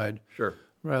economy-wide. Sure.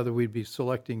 Rather, we'd be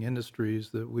selecting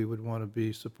industries that we would want to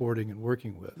be supporting and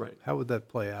working with. Right. How would that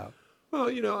play out?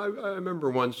 Well, you know, I remember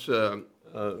once I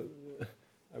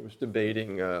was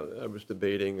debating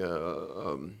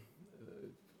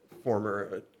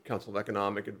former Council of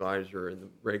Economic Advisor in the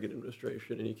Reagan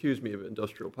administration, and he accused me of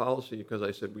industrial policy because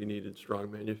I said we needed strong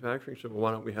manufacturing. So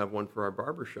why don't we have one for our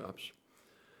barbershops?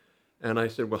 And I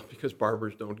said, well, because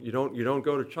barbers you don't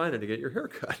go to China to get your hair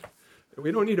cut.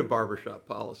 We don't need a barbershop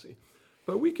policy.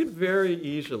 But we could very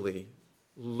easily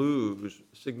lose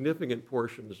significant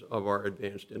portions of our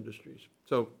advanced industries.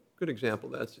 So good example,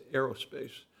 that's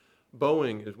aerospace.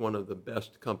 Boeing is one of the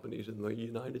best companies in the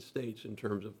United States in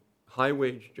terms of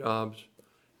high-wage jobs,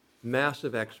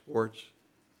 massive exports,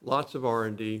 lots of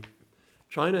R&D.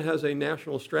 China has a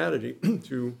national strategy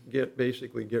to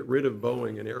basically get rid of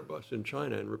Boeing and Airbus in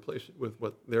China and replace it with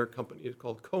what their company is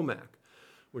called COMAC,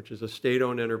 which is a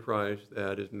state-owned enterprise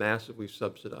that is massively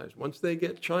subsidized. Once they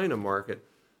get China market,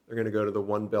 they're going to go to the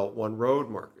One Belt, One Road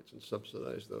markets and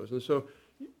subsidize those. And so,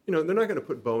 you know, they're not going to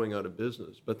put Boeing out of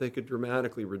business, but they could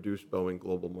dramatically reduce Boeing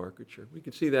global market share. We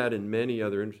could see that in many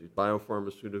other industries,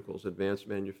 biopharmaceuticals, advanced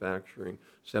manufacturing,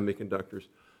 semiconductors.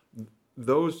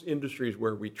 Those industries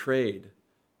where we trade,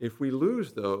 if we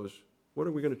lose those, what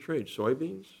are we going to trade?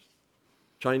 Soybeans?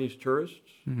 Chinese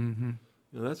tourists? Mm-hmm.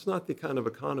 You know, that's not the kind of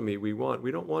economy we want.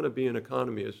 We don't want to be an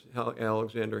economy, as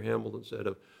Alexander Hamilton said,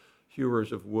 of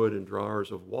hewers of wood and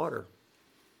drawers of water.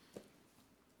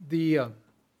 The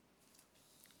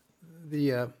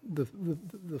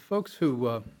folks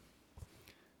who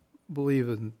believe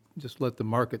in just let the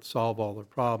market solve all their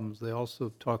problems, they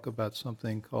also talk about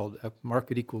something called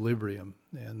market equilibrium,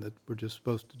 and that we're just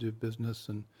supposed to do business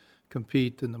and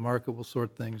compete, and the market will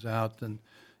sort things out, and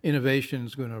innovation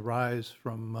is going to rise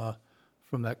from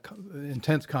that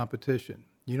intense competition.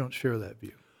 You don't share that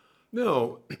view.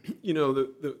 No, you know,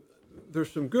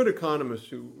 there's some good economists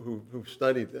who've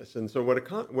studied this, and so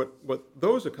what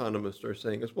those economists are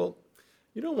saying is, well,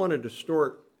 you don't want to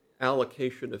distort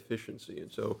allocation efficiency, and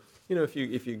so, you know, if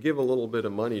you give a little bit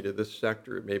of money to this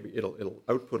sector, maybe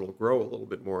output will grow a little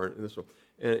bit more, and this will,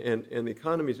 and the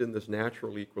economy's in this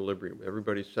natural equilibrium.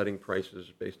 Everybody's setting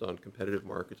prices based on competitive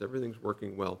markets. Everything's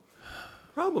working well.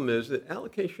 Problem is that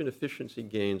allocation efficiency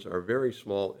gains are very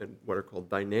small, and what are called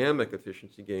dynamic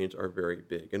efficiency gains are very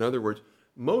big. In other words,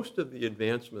 most of the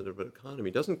advancement of an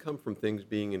economy doesn't come from things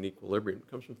being in equilibrium.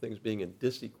 It comes from things being in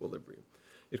disequilibrium.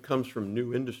 It comes from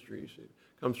new industries. It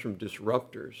comes from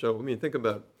disruptors. So, I mean, think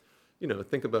about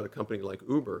a company like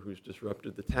Uber, who's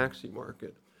disrupted the taxi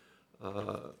market.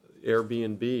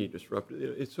 Airbnb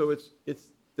disrupted. So it's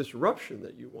disruption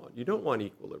that you want. You don't want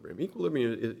equilibrium.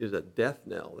 Equilibrium is a death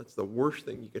knell. That's the worst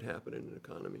thing you could happen in an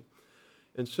economy.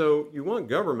 And so you want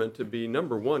government to be,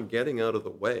 number one, getting out of the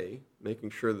way, making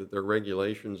sure that their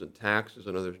regulations and taxes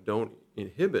and others don't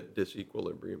inhibit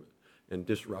disequilibrium and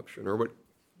disruption, or what,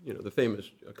 you know, the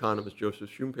famous economist Joseph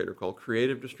Schumpeter called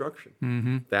creative destruction.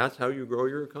 Mm-hmm. That's how you grow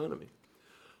your economy.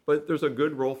 But there's a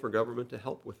good role for government to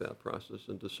help with that process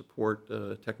and to support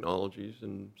technologies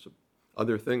and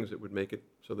other things that would make it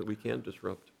so that we can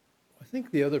disrupt. I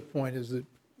think the other point is that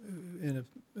in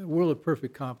a world of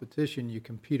perfect competition, you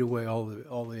compete away all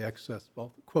the excess,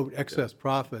 quote, excess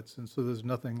profits, and so there's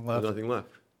nothing left. There's nothing left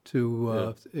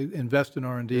to invest in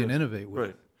R&D and innovate with.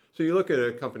 Right. So you look at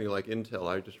a company like Intel.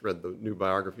 I just read the new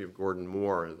biography of Gordon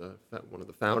Moore, one of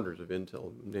the founders of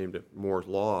Intel, named it Moore's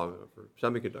Law for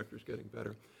semiconductors getting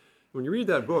better. When you read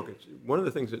that book, one of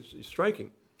the things that's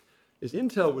striking is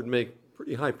Intel would make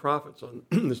pretty high profits on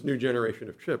this new generation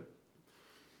of chip,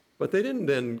 but they didn't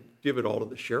then give it all to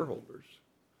the shareholders.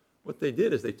 What they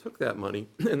did is they took that money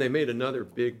and they made another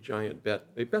big, giant bet.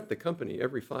 They bet the company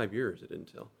every 5 years at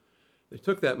Intel. They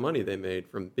took that money they made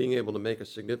from being able to make a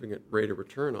significant rate of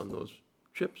return on those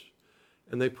chips,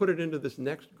 and they put it into this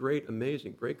next great,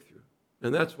 amazing breakthrough.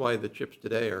 And that's why the chips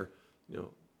today are,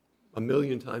 1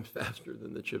 million times faster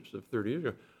than the chips of 30 years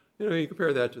ago. You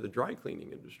compare that to the dry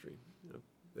cleaning industry.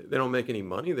 They don't make any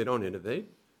money, they don't innovate,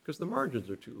 because the margins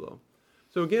are too low.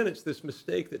 So again, it's this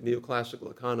mistake that neoclassical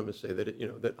economists say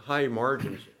that, that high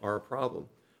margins are a problem.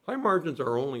 High margins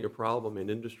are only a problem in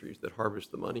industries that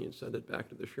harvest the money and send it back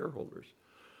to the shareholders.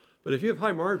 But if you have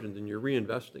high margins and you're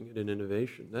reinvesting it in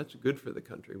innovation, that's good for the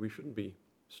country. We shouldn't be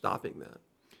stopping that.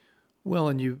 Well,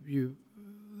 and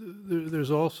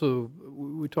there's also,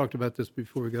 we talked about this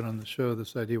before we got on the show,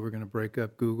 this idea we're going to break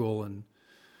up Google and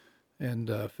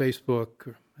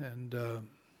Facebook and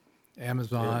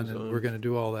Amazon, and we're going to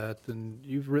do all that. And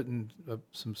you've written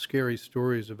some scary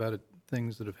stories about it,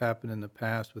 things that have happened in the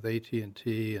past with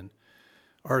AT&T and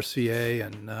RCA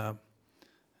and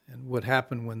what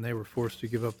happened when they were forced to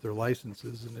give up their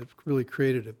licenses, and it really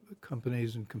created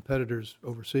companies and competitors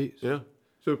overseas. Yeah.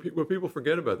 So what people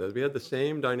forget about that, we had the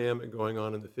same dynamic going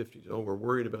on in the 50s. Oh, we're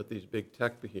worried about these big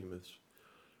tech behemoths.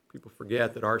 People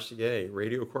forget that RCA,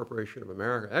 Radio Corporation of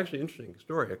America, actually interesting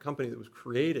story, a company that was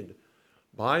created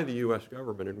by the U.S.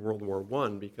 government in World War I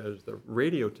because the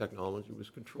radio technology was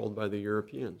controlled by the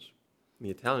Europeans, and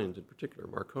the Italians in particular,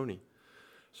 Marconi.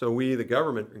 So we, the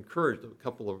government, encouraged a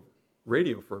couple of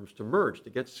radio firms to merge to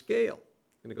get scale.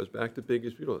 And it goes back to big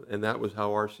as beautiful. And that was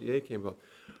how RCA came about.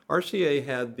 RCA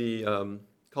had the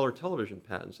color television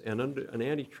patents, and under an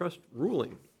antitrust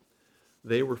ruling,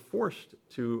 they were forced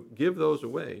to give those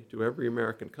away to every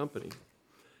American company.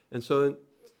 And so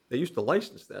they used to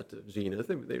license that to Zenith.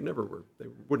 They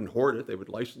wouldn't hoard it. They would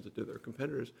license it to their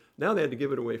competitors. Now they had to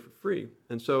give it away for free.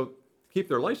 And so to keep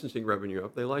their licensing revenue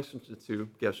up, they licensed it to,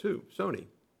 guess who? Sony.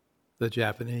 The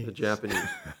Japanese. The Japanese.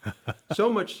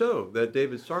 So much so that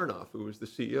David Sarnoff, who was the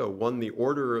CEO, won the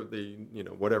Order of the,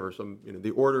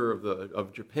 the Order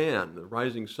of Japan, the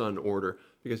Rising Sun Order,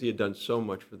 because he had done so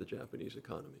much for the Japanese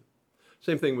economy.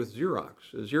 Same thing with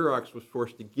Xerox. Xerox was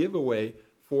forced to give away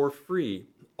for free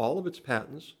all of its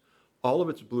patents, all of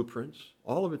its blueprints,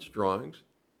 all of its drawings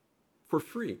for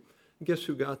free. And guess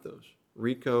who got those?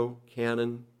 Ricoh,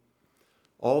 Canon,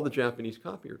 all the Japanese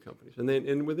copier companies.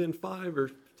 And within 5 or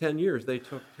 10 years, they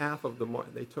took half of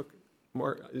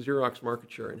Xerox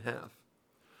market share in half.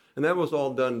 And that was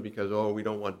all done because, we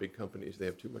don't want big companies. They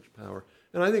have too much power.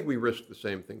 And I think we risk the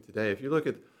same thing today. If you look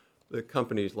at the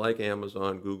companies like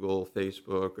Amazon, Google,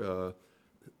 Facebook,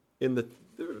 in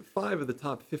 5 of the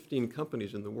top 15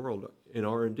 companies in the world in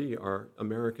R&D are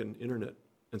American internet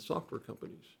and software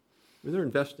companies. I mean, they're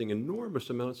investing enormous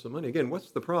amounts of money. Again,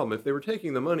 what's the problem? If they were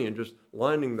taking the money and just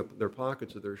lining their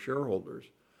pockets of their shareholders,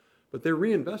 but they're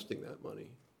reinvesting that money.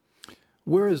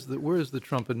 Where is the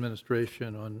Trump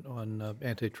administration on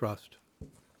antitrust?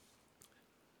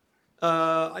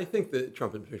 I think the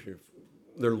Trump administration,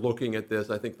 they're looking at this.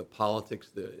 I think the politics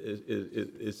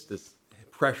is this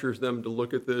pressures them to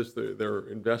look at this. They're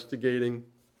investigating.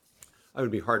 I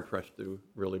would be hard-pressed to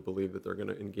really believe that they're going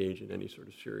to engage in any sort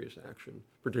of serious action,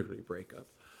 particularly breakup.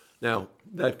 Now,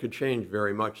 that could change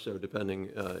very much so depending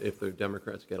if the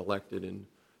Democrats get elected in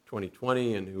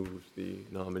 2020 and who's the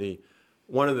nominee.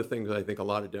 One of the things I think a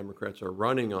lot of Democrats are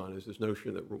running on is this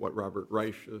notion that what Robert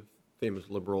Reich, a famous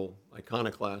liberal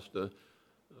iconoclast,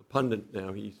 pundit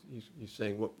now, he's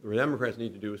saying what the Democrats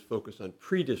need to do is focus on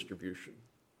pre-distribution.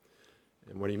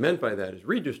 And what he meant by that is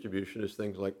redistribution is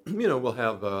things like, we'll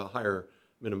have a higher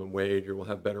minimum wage, or we'll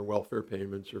have better welfare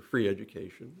payments, or free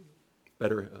education,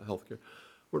 better health care.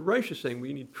 What Reich is saying,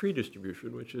 we need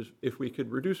pre-distribution, which is if we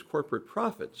could reduce corporate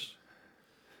profits,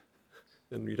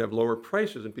 then we'd have lower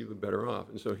prices and people would be better off.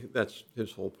 And so that's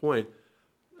his whole point.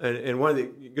 And one of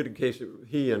the good cases,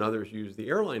 he and others use the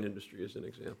airline industry as an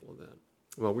example of that.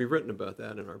 Well, we've written about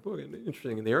that in our book. And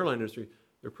interesting, in the airline industry,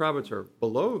 their profits are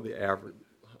below the average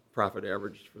profit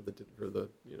average for the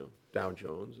Dow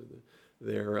Jones.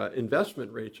 Their investment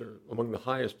rates are among the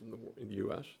highest in the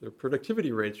U.S. Their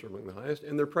productivity rates are among the highest,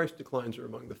 and their price declines are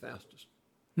among the fastest.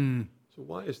 So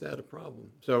why is that a problem?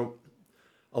 So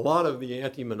a lot of the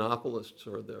anti-monopolists,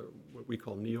 or what we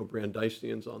call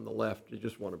neo-Brandeisians on the left, they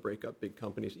just want to break up big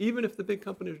companies, even if the big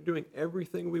companies are doing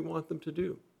everything we want them to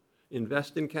do.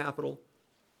 Invest in capital,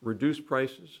 reduce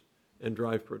prices, and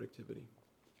drive productivity.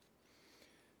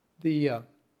 You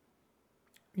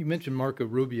mentioned Marco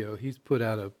Rubio. He's put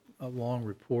out a long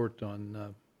report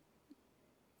on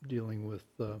dealing with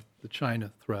the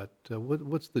China threat.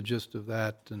 What's the gist of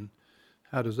that, and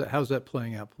how's that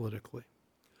playing out politically?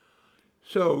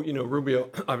 So,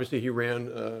 Rubio, obviously he ran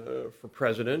for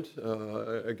president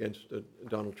against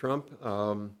Donald Trump.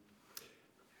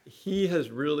 He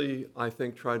has really, I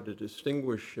think, tried to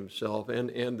distinguish himself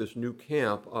and this new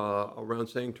camp around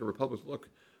saying to Republicans, look,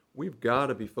 we've got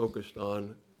to be focused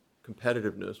on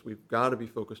competitiveness. We've got to be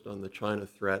focused on the China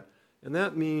threat. And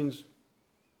that means,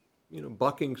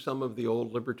 bucking some of the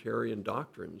old libertarian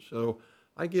doctrines. So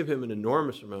I give him an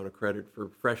enormous amount of credit for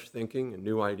fresh thinking and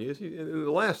new ideas. And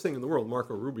the last thing in the world,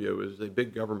 Marco Rubio is a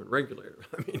big government regulator.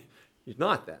 I mean, he's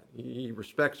not that. He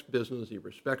respects business, he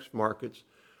respects markets,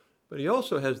 but he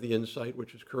also has the insight,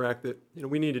 which is correct, that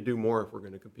we need to do more if we're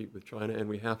going to compete with China, and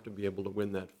we have to be able to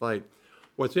win that fight.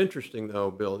 What's interesting, though,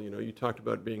 Bill, you talked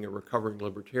about being a recovering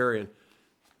libertarian.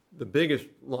 The biggest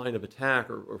line of attack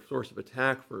or source of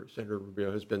attack for Senator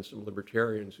Rubio has been some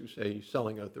libertarians who say he's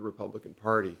selling out the Republican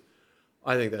Party.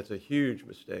 I think that's a huge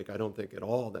mistake. I don't think at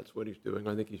all that's what he's doing.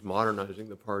 I think he's modernizing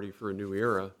the party for a new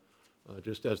era,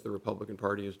 just as the Republican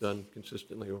Party has done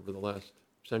consistently over the last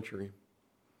century.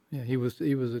 Yeah, he was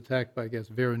attacked by, I guess,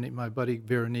 my buddy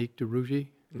Veronique de Rougy.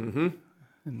 Mm-hmm.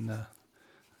 And it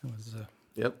was.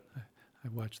 Yep. I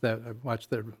watched that.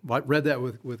 Read that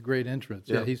with great interest.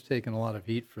 Yeah, he's taken a lot of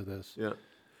heat for this. Yeah,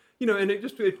 and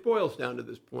it boils down to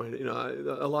this point.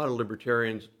 A lot of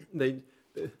libertarians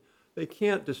they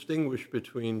can't distinguish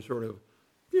between sort of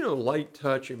light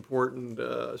touch, important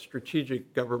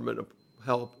strategic government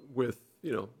help with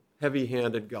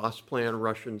heavy-handed Gosplan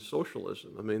Russian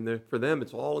socialism. I mean, for them,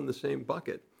 it's all in the same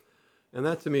bucket. And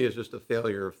that, to me, is just a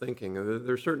failure of thinking.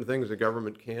 There are certain things the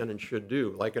government can and should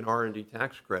do, like an R&D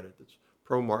tax credit that's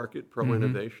pro-market,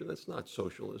 pro-innovation. That's not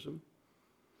socialism.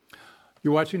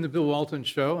 You're watching The Bill Walton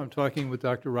Show. I'm talking with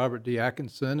Dr. Robert D.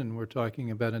 Atkinson, and we're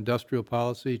talking about industrial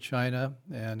policy, China,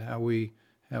 and how we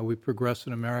progress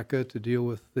in America to deal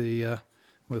with the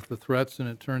threats. And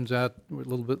it turns out we're a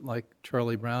little bit like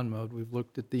Charlie Brown mode. We've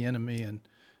looked at the enemy, and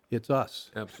it's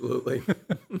us. Absolutely.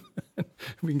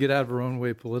 We can get out of our own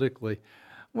way politically.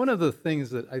 One of the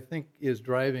things that I think is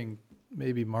driving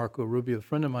maybe Marco Rubio, a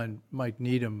friend of mine, Mike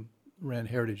Needham, ran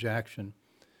Heritage Action,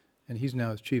 and he's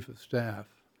now his chief of staff.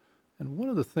 And one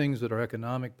of the things that our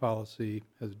economic policy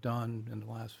has done in the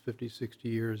last 50, 60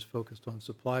 years, focused on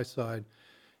supply side,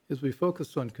 is we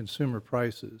focused on consumer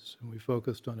prices, and we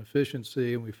focused on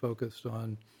efficiency, and we focused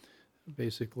on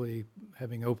basically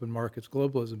having open markets,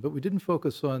 globalism, but we didn't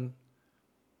focus on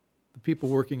the people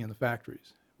working in the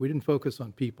factories. We didn't focus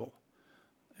on people.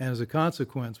 And as a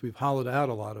consequence, we've hollowed out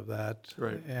a lot of that.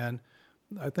 Right. And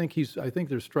I think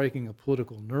they're striking a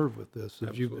political nerve with this, as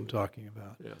Absolutely. You've been talking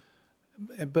about.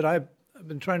 Yeah. But I've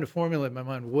been trying to formulate in my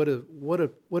mind what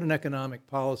an economic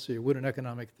policy or what an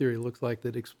economic theory looks like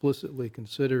that explicitly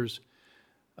considers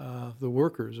the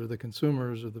workers or the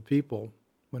consumers or the people,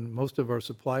 when most of our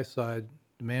supply side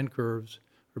demand curves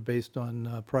are based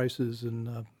on prices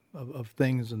and of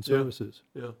things and services.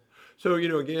 Yeah. So,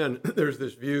 again, there's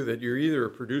this view that you're either a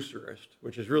producerist,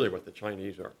 which is really what the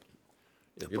Chinese are.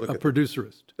 If you look a at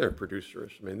producerist. They're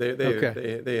producerists. I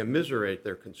mean, they immiserate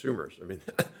their consumers. I mean,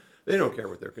 they don't care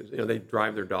what they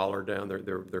drive their dollar down,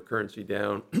 their currency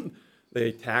down.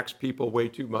 They tax people way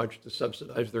too much to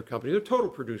subsidize their company. They're total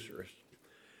producerists.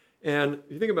 And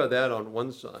if you think about that on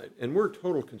one side, and we're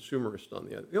total consumerists on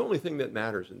the other, the only thing that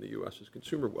matters in the U.S. is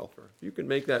consumer welfare. If you can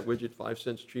make that widget 5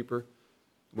 cents cheaper,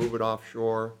 move it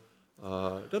offshore,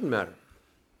 it doesn't matter.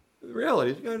 The reality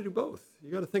is you got to do both.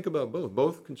 You got to think about both.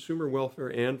 Both consumer welfare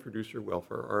and producer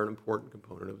welfare are an important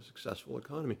component of a successful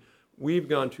economy. We've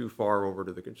gone too far over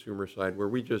to the consumer side where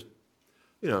we just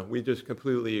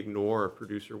completely ignore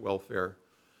producer welfare.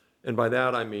 And by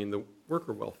that I mean the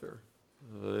worker welfare.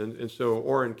 And so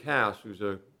Orrin Cass,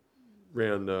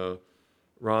 ran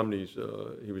Romney's,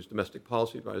 he was domestic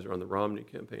policy advisor on the Romney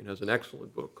campaign, has an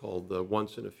excellent book called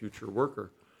Once in a Future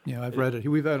Worker. Yeah, I've read it.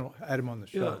 We've had him on the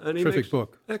show. Yeah, and he Terrific makes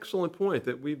book. Excellent point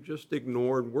that we've just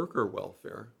ignored worker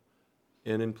welfare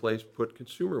and in place put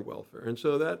consumer welfare. And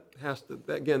so that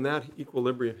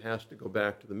equilibrium has to go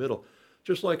back to the middle.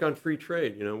 Just like on free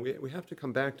trade, we have to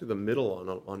come back to the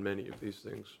middle on many of these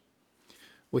things.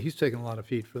 Well, he's taken a lot of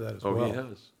heat for that as well.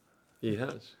 Oh, he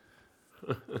has.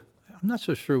 I'm not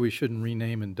so sure we shouldn't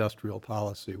rename industrial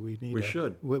policy. We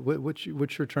should.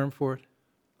 What's your term for it?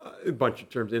 A bunch of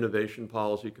terms: innovation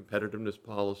policy, competitiveness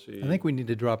policy. I think we need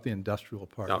to drop the industrial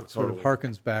part. No, it sort of totally.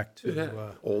 harkens back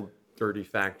to 30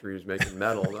 factories making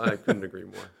metal. I couldn't agree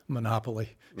more.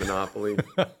 Monopoly.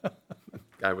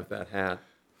 Guy with that hat.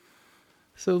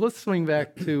 So let's swing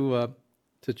back to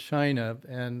China,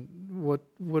 and what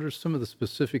are some of the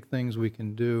specific things we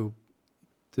can do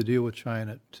to deal with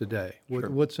China today? Sure.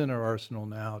 What's in our arsenal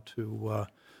now to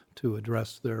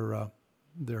address their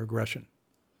aggression?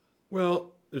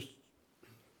 Well, there's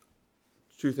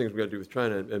two things we got to do with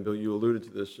China, and Bill, you alluded to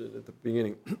this at the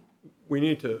beginning. We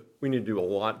need to do a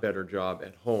lot better job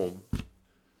at home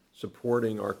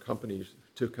supporting our companies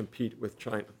to compete with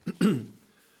China.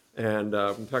 And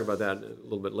we can talk about that a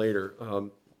little bit later.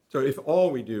 So if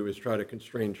all we do is try to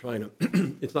constrain China,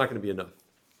 it's not going to be enough.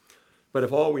 But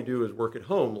if all we do is work at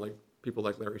home, like people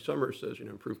like Larry Summers says,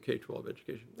 improve K-12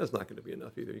 education, that's not going to be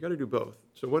enough either. You got to do both.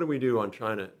 So what do we do on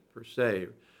China per se?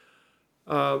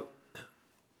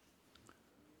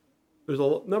 There's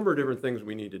a number of different things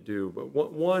we need to do,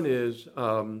 but one is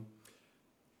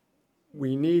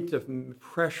we need to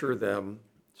pressure them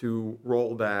to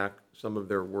roll back some of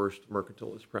their worst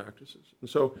mercantilist practices. And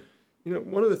so,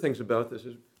 one of the things about this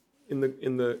is in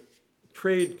the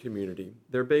trade community,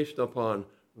 they're based upon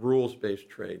rules-based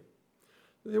trade.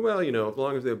 They say, well, as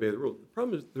long as they obey the rules. The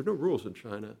problem is there are no rules in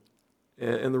China,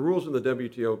 and the rules in the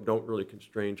WTO don't really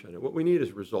constrain China. What we need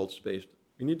is results-based.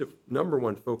 We need to, number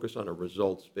one, focus on a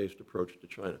results-based approach to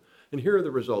China. And here are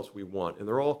the results we want, and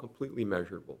they're all completely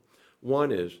measurable.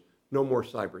 One is no more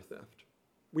cyber theft.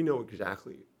 We know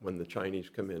exactly when the Chinese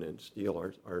come in and steal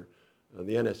our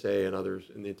the NSA and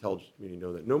others in the intelligence community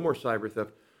know that. No more cyber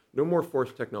theft, no more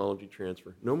forced technology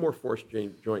transfer, no more forced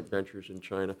joint ventures in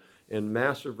China, and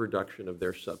massive reduction of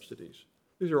their subsidies.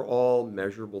 These are all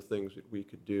measurable things that we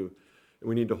could do, and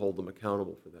we need to hold them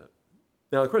accountable for that.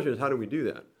 Now, the question is, how do we do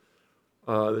that?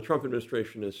 The Trump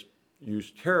administration has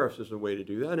used tariffs as a way to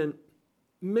do that, and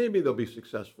maybe they'll be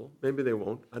successful. Maybe they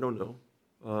won't. I don't know.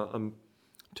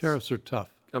 Tariffs are tough.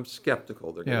 I'm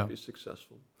skeptical they're going to be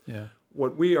successful. Yeah.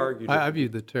 What we argue... I view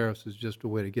the tariffs as just a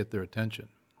way to get their attention.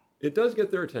 It does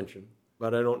get their attention,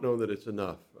 but I don't know that it's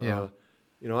enough. Yeah.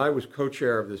 I was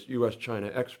co-chair of this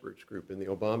U.S.-China experts group in the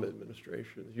Obama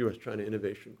administration, the U.S.-China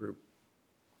Innovation Group.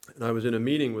 And I was in a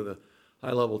meeting with a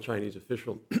high-level Chinese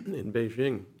official in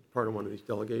Beijing, part of one of these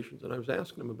delegations, and I was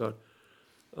asking him about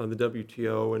the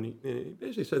WTO, and he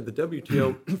basically said the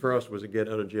WTO for us was a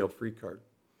get-out-of-jail-free card.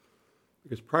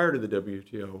 Because prior to the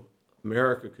WTO,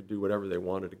 America could do whatever they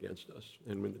wanted against us.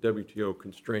 And when the WTO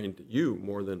constrained you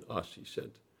more than us, he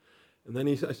said. And then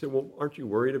I said, well, aren't you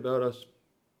worried about us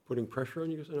putting pressure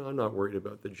on you? He said, no, I'm not worried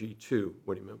about the G2,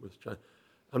 what he meant was China.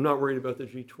 I'm not worried about the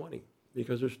G20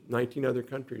 because there's 19 other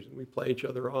countries and we play each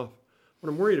other off. What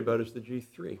I'm worried about is the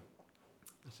G3.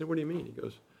 I said, what do you mean? He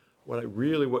goes,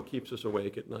 what keeps us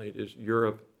awake at night is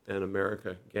Europe and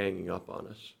America ganging up on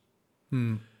us.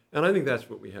 And I think that's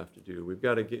what we have to do. We've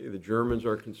got to the Germans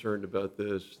are concerned about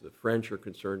this, the French are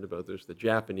concerned about this, the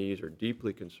Japanese are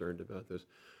deeply concerned about this.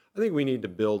 I think we need to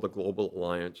build a global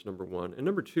alliance, number one. And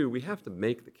number two, we have to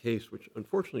make the case, which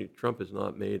unfortunately Trump has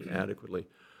not made adequately.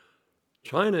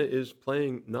 China is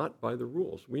playing not by the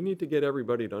rules. We need to get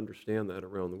everybody to understand that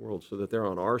around the world so that they're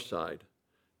on our side.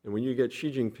 And when you get Xi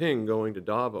Jinping going to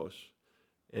Davos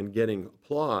and getting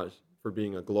applause for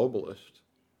being a globalist,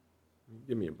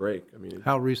 give me a break. I mean,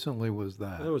 how recently was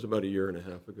that? That was about a year and a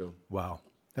half ago. Wow.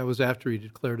 That was after he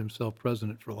declared himself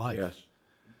president for life. Yes.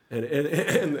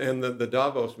 And the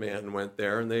Davos man went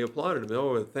there and they applauded him.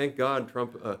 Oh, thank God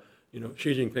Trump,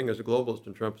 Xi Jinping is a globalist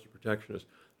and Trump is a protectionist.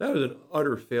 That was an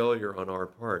utter failure on our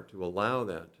part to allow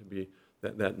that to be,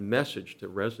 that message to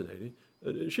resonate.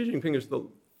 Xi Jinping is the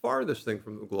farthest thing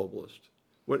from the globalist.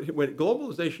 What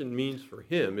globalization means for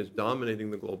him is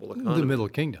dominating the global economy. The Middle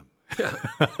Kingdom. Yeah,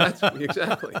 that's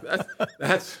exactly.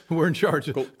 That's we're in charge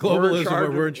of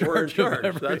globalism. We're in charge of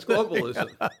everything. That's globalism.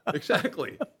 Yeah.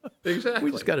 Exactly.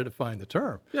 We just got to define the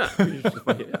term. Yeah,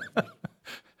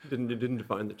 didn't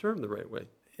define the term the right way.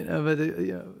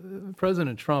 But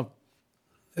President Trump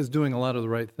is doing a lot of the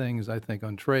right things, I think,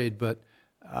 on trade, but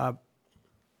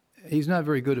he's not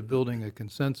very good at building a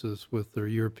consensus with their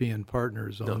European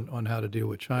partners on how to deal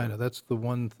with China. That's the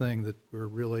one thing that we're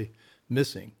really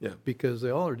missing, because they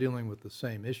all are dealing with the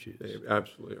same issues. They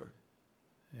absolutely are.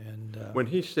 And when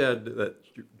he said that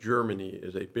Germany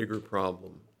is a bigger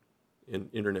problem in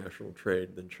international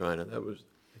trade than China, that was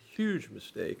a huge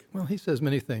mistake. Well, he says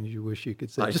many things you wish you could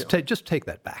say. Just take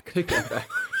that back. Take that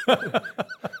back.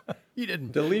 You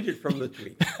didn't. Delete it from the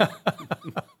tweet.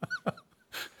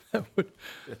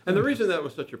 And the reason that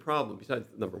was such a problem, besides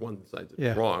number one, besides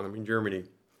it's wrong. I mean, Germany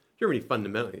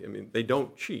fundamentally, they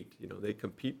don't cheat. They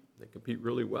compete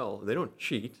really well. They don't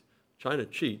cheat. China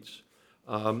cheats.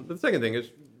 The second thing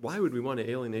is, why would we want to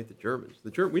alienate the Germans?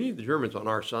 We need the Germans on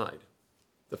our side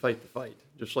to fight the fight,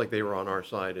 just like they were on our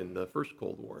side in the first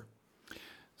Cold War.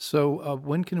 So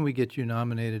when can we get you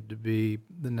nominated to be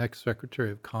the next Secretary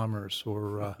of Commerce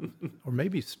or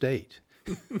maybe State?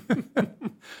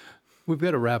 We've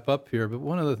got to wrap up here, but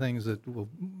one of the things that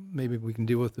maybe we can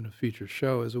deal with in a future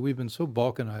show is that we've been so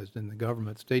balkanized in the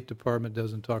government. State Department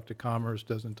doesn't talk to Commerce,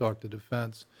 doesn't talk to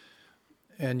Defense,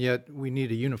 and yet we need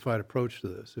a unified approach to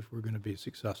this if we're going to be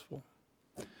successful.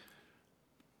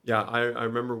 Yeah, I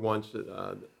remember once that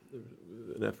there was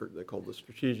an effort they called the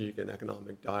Strategic and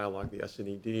Economic Dialogue, the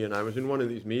SNED, and I was in one of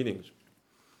these meetings,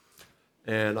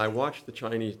 and I watched the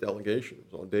Chinese delegation.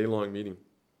 It was a day-long meeting.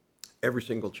 Every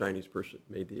single Chinese person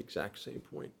made the exact same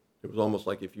point. It was almost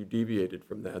like if you deviated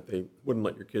from that, they wouldn't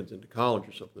let your kids into college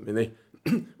or something. I mean,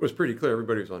 it was pretty clear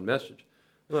everybody was on message.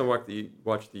 And I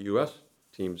watched the U.S.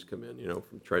 teams come in,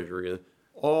 from Treasury,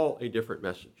 all a different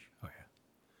message. Oh,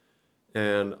 yeah.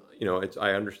 And,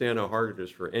 I understand how hard it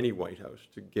is for any White House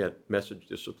to get message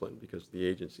discipline because the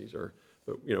agencies are,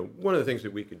 but, one of the things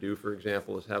that we could do, for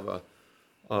example, is have a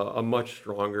much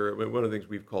stronger, one of the things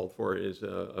we've called for is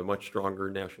a much stronger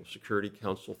National Security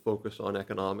Council focus on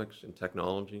economics and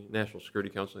technology. National Security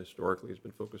Council historically has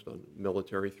been focused on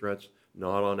military threats,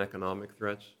 not on economic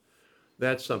threats.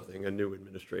 That's something a new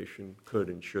administration could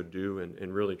and should do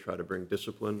and really try to bring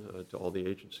discipline to all the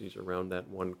agencies around that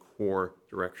one core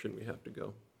direction we have to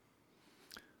go.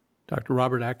 Dr.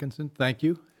 Robert Atkinson, thank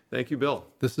you. Thank you, Bill.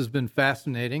 This has been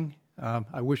fascinating.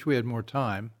 I wish we had more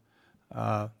time.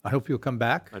 I hope you'll come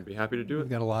back. I'd be happy to do it. We've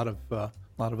got a lot of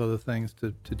other things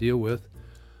to deal with.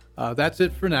 That's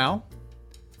it for now.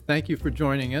 Thank you for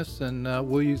joining us, and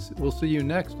we'll see you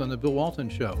next on The Bill Walton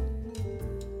Show.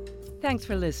 Thanks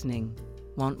for listening.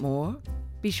 Want more?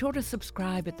 Be sure to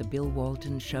subscribe at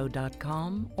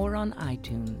thebillwaltonshow.com or on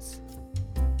iTunes.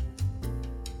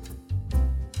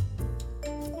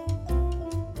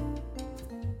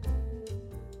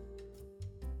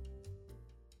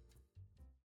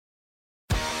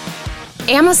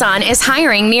 Amazon is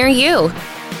hiring near you.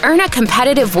 Earn a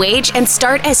competitive wage and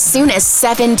start as soon as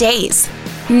 7 days.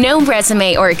 No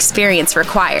resume or experience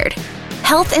required.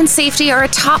 Health and safety are a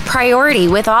top priority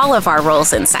with all of our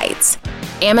roles and sites.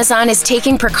 Amazon is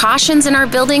taking precautions in our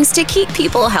buildings to keep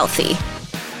people healthy.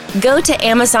 Go to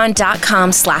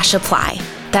amazon.com/apply.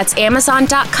 That's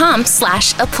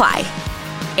amazon.com/apply.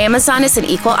 Amazon is an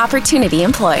equal opportunity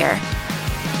employer.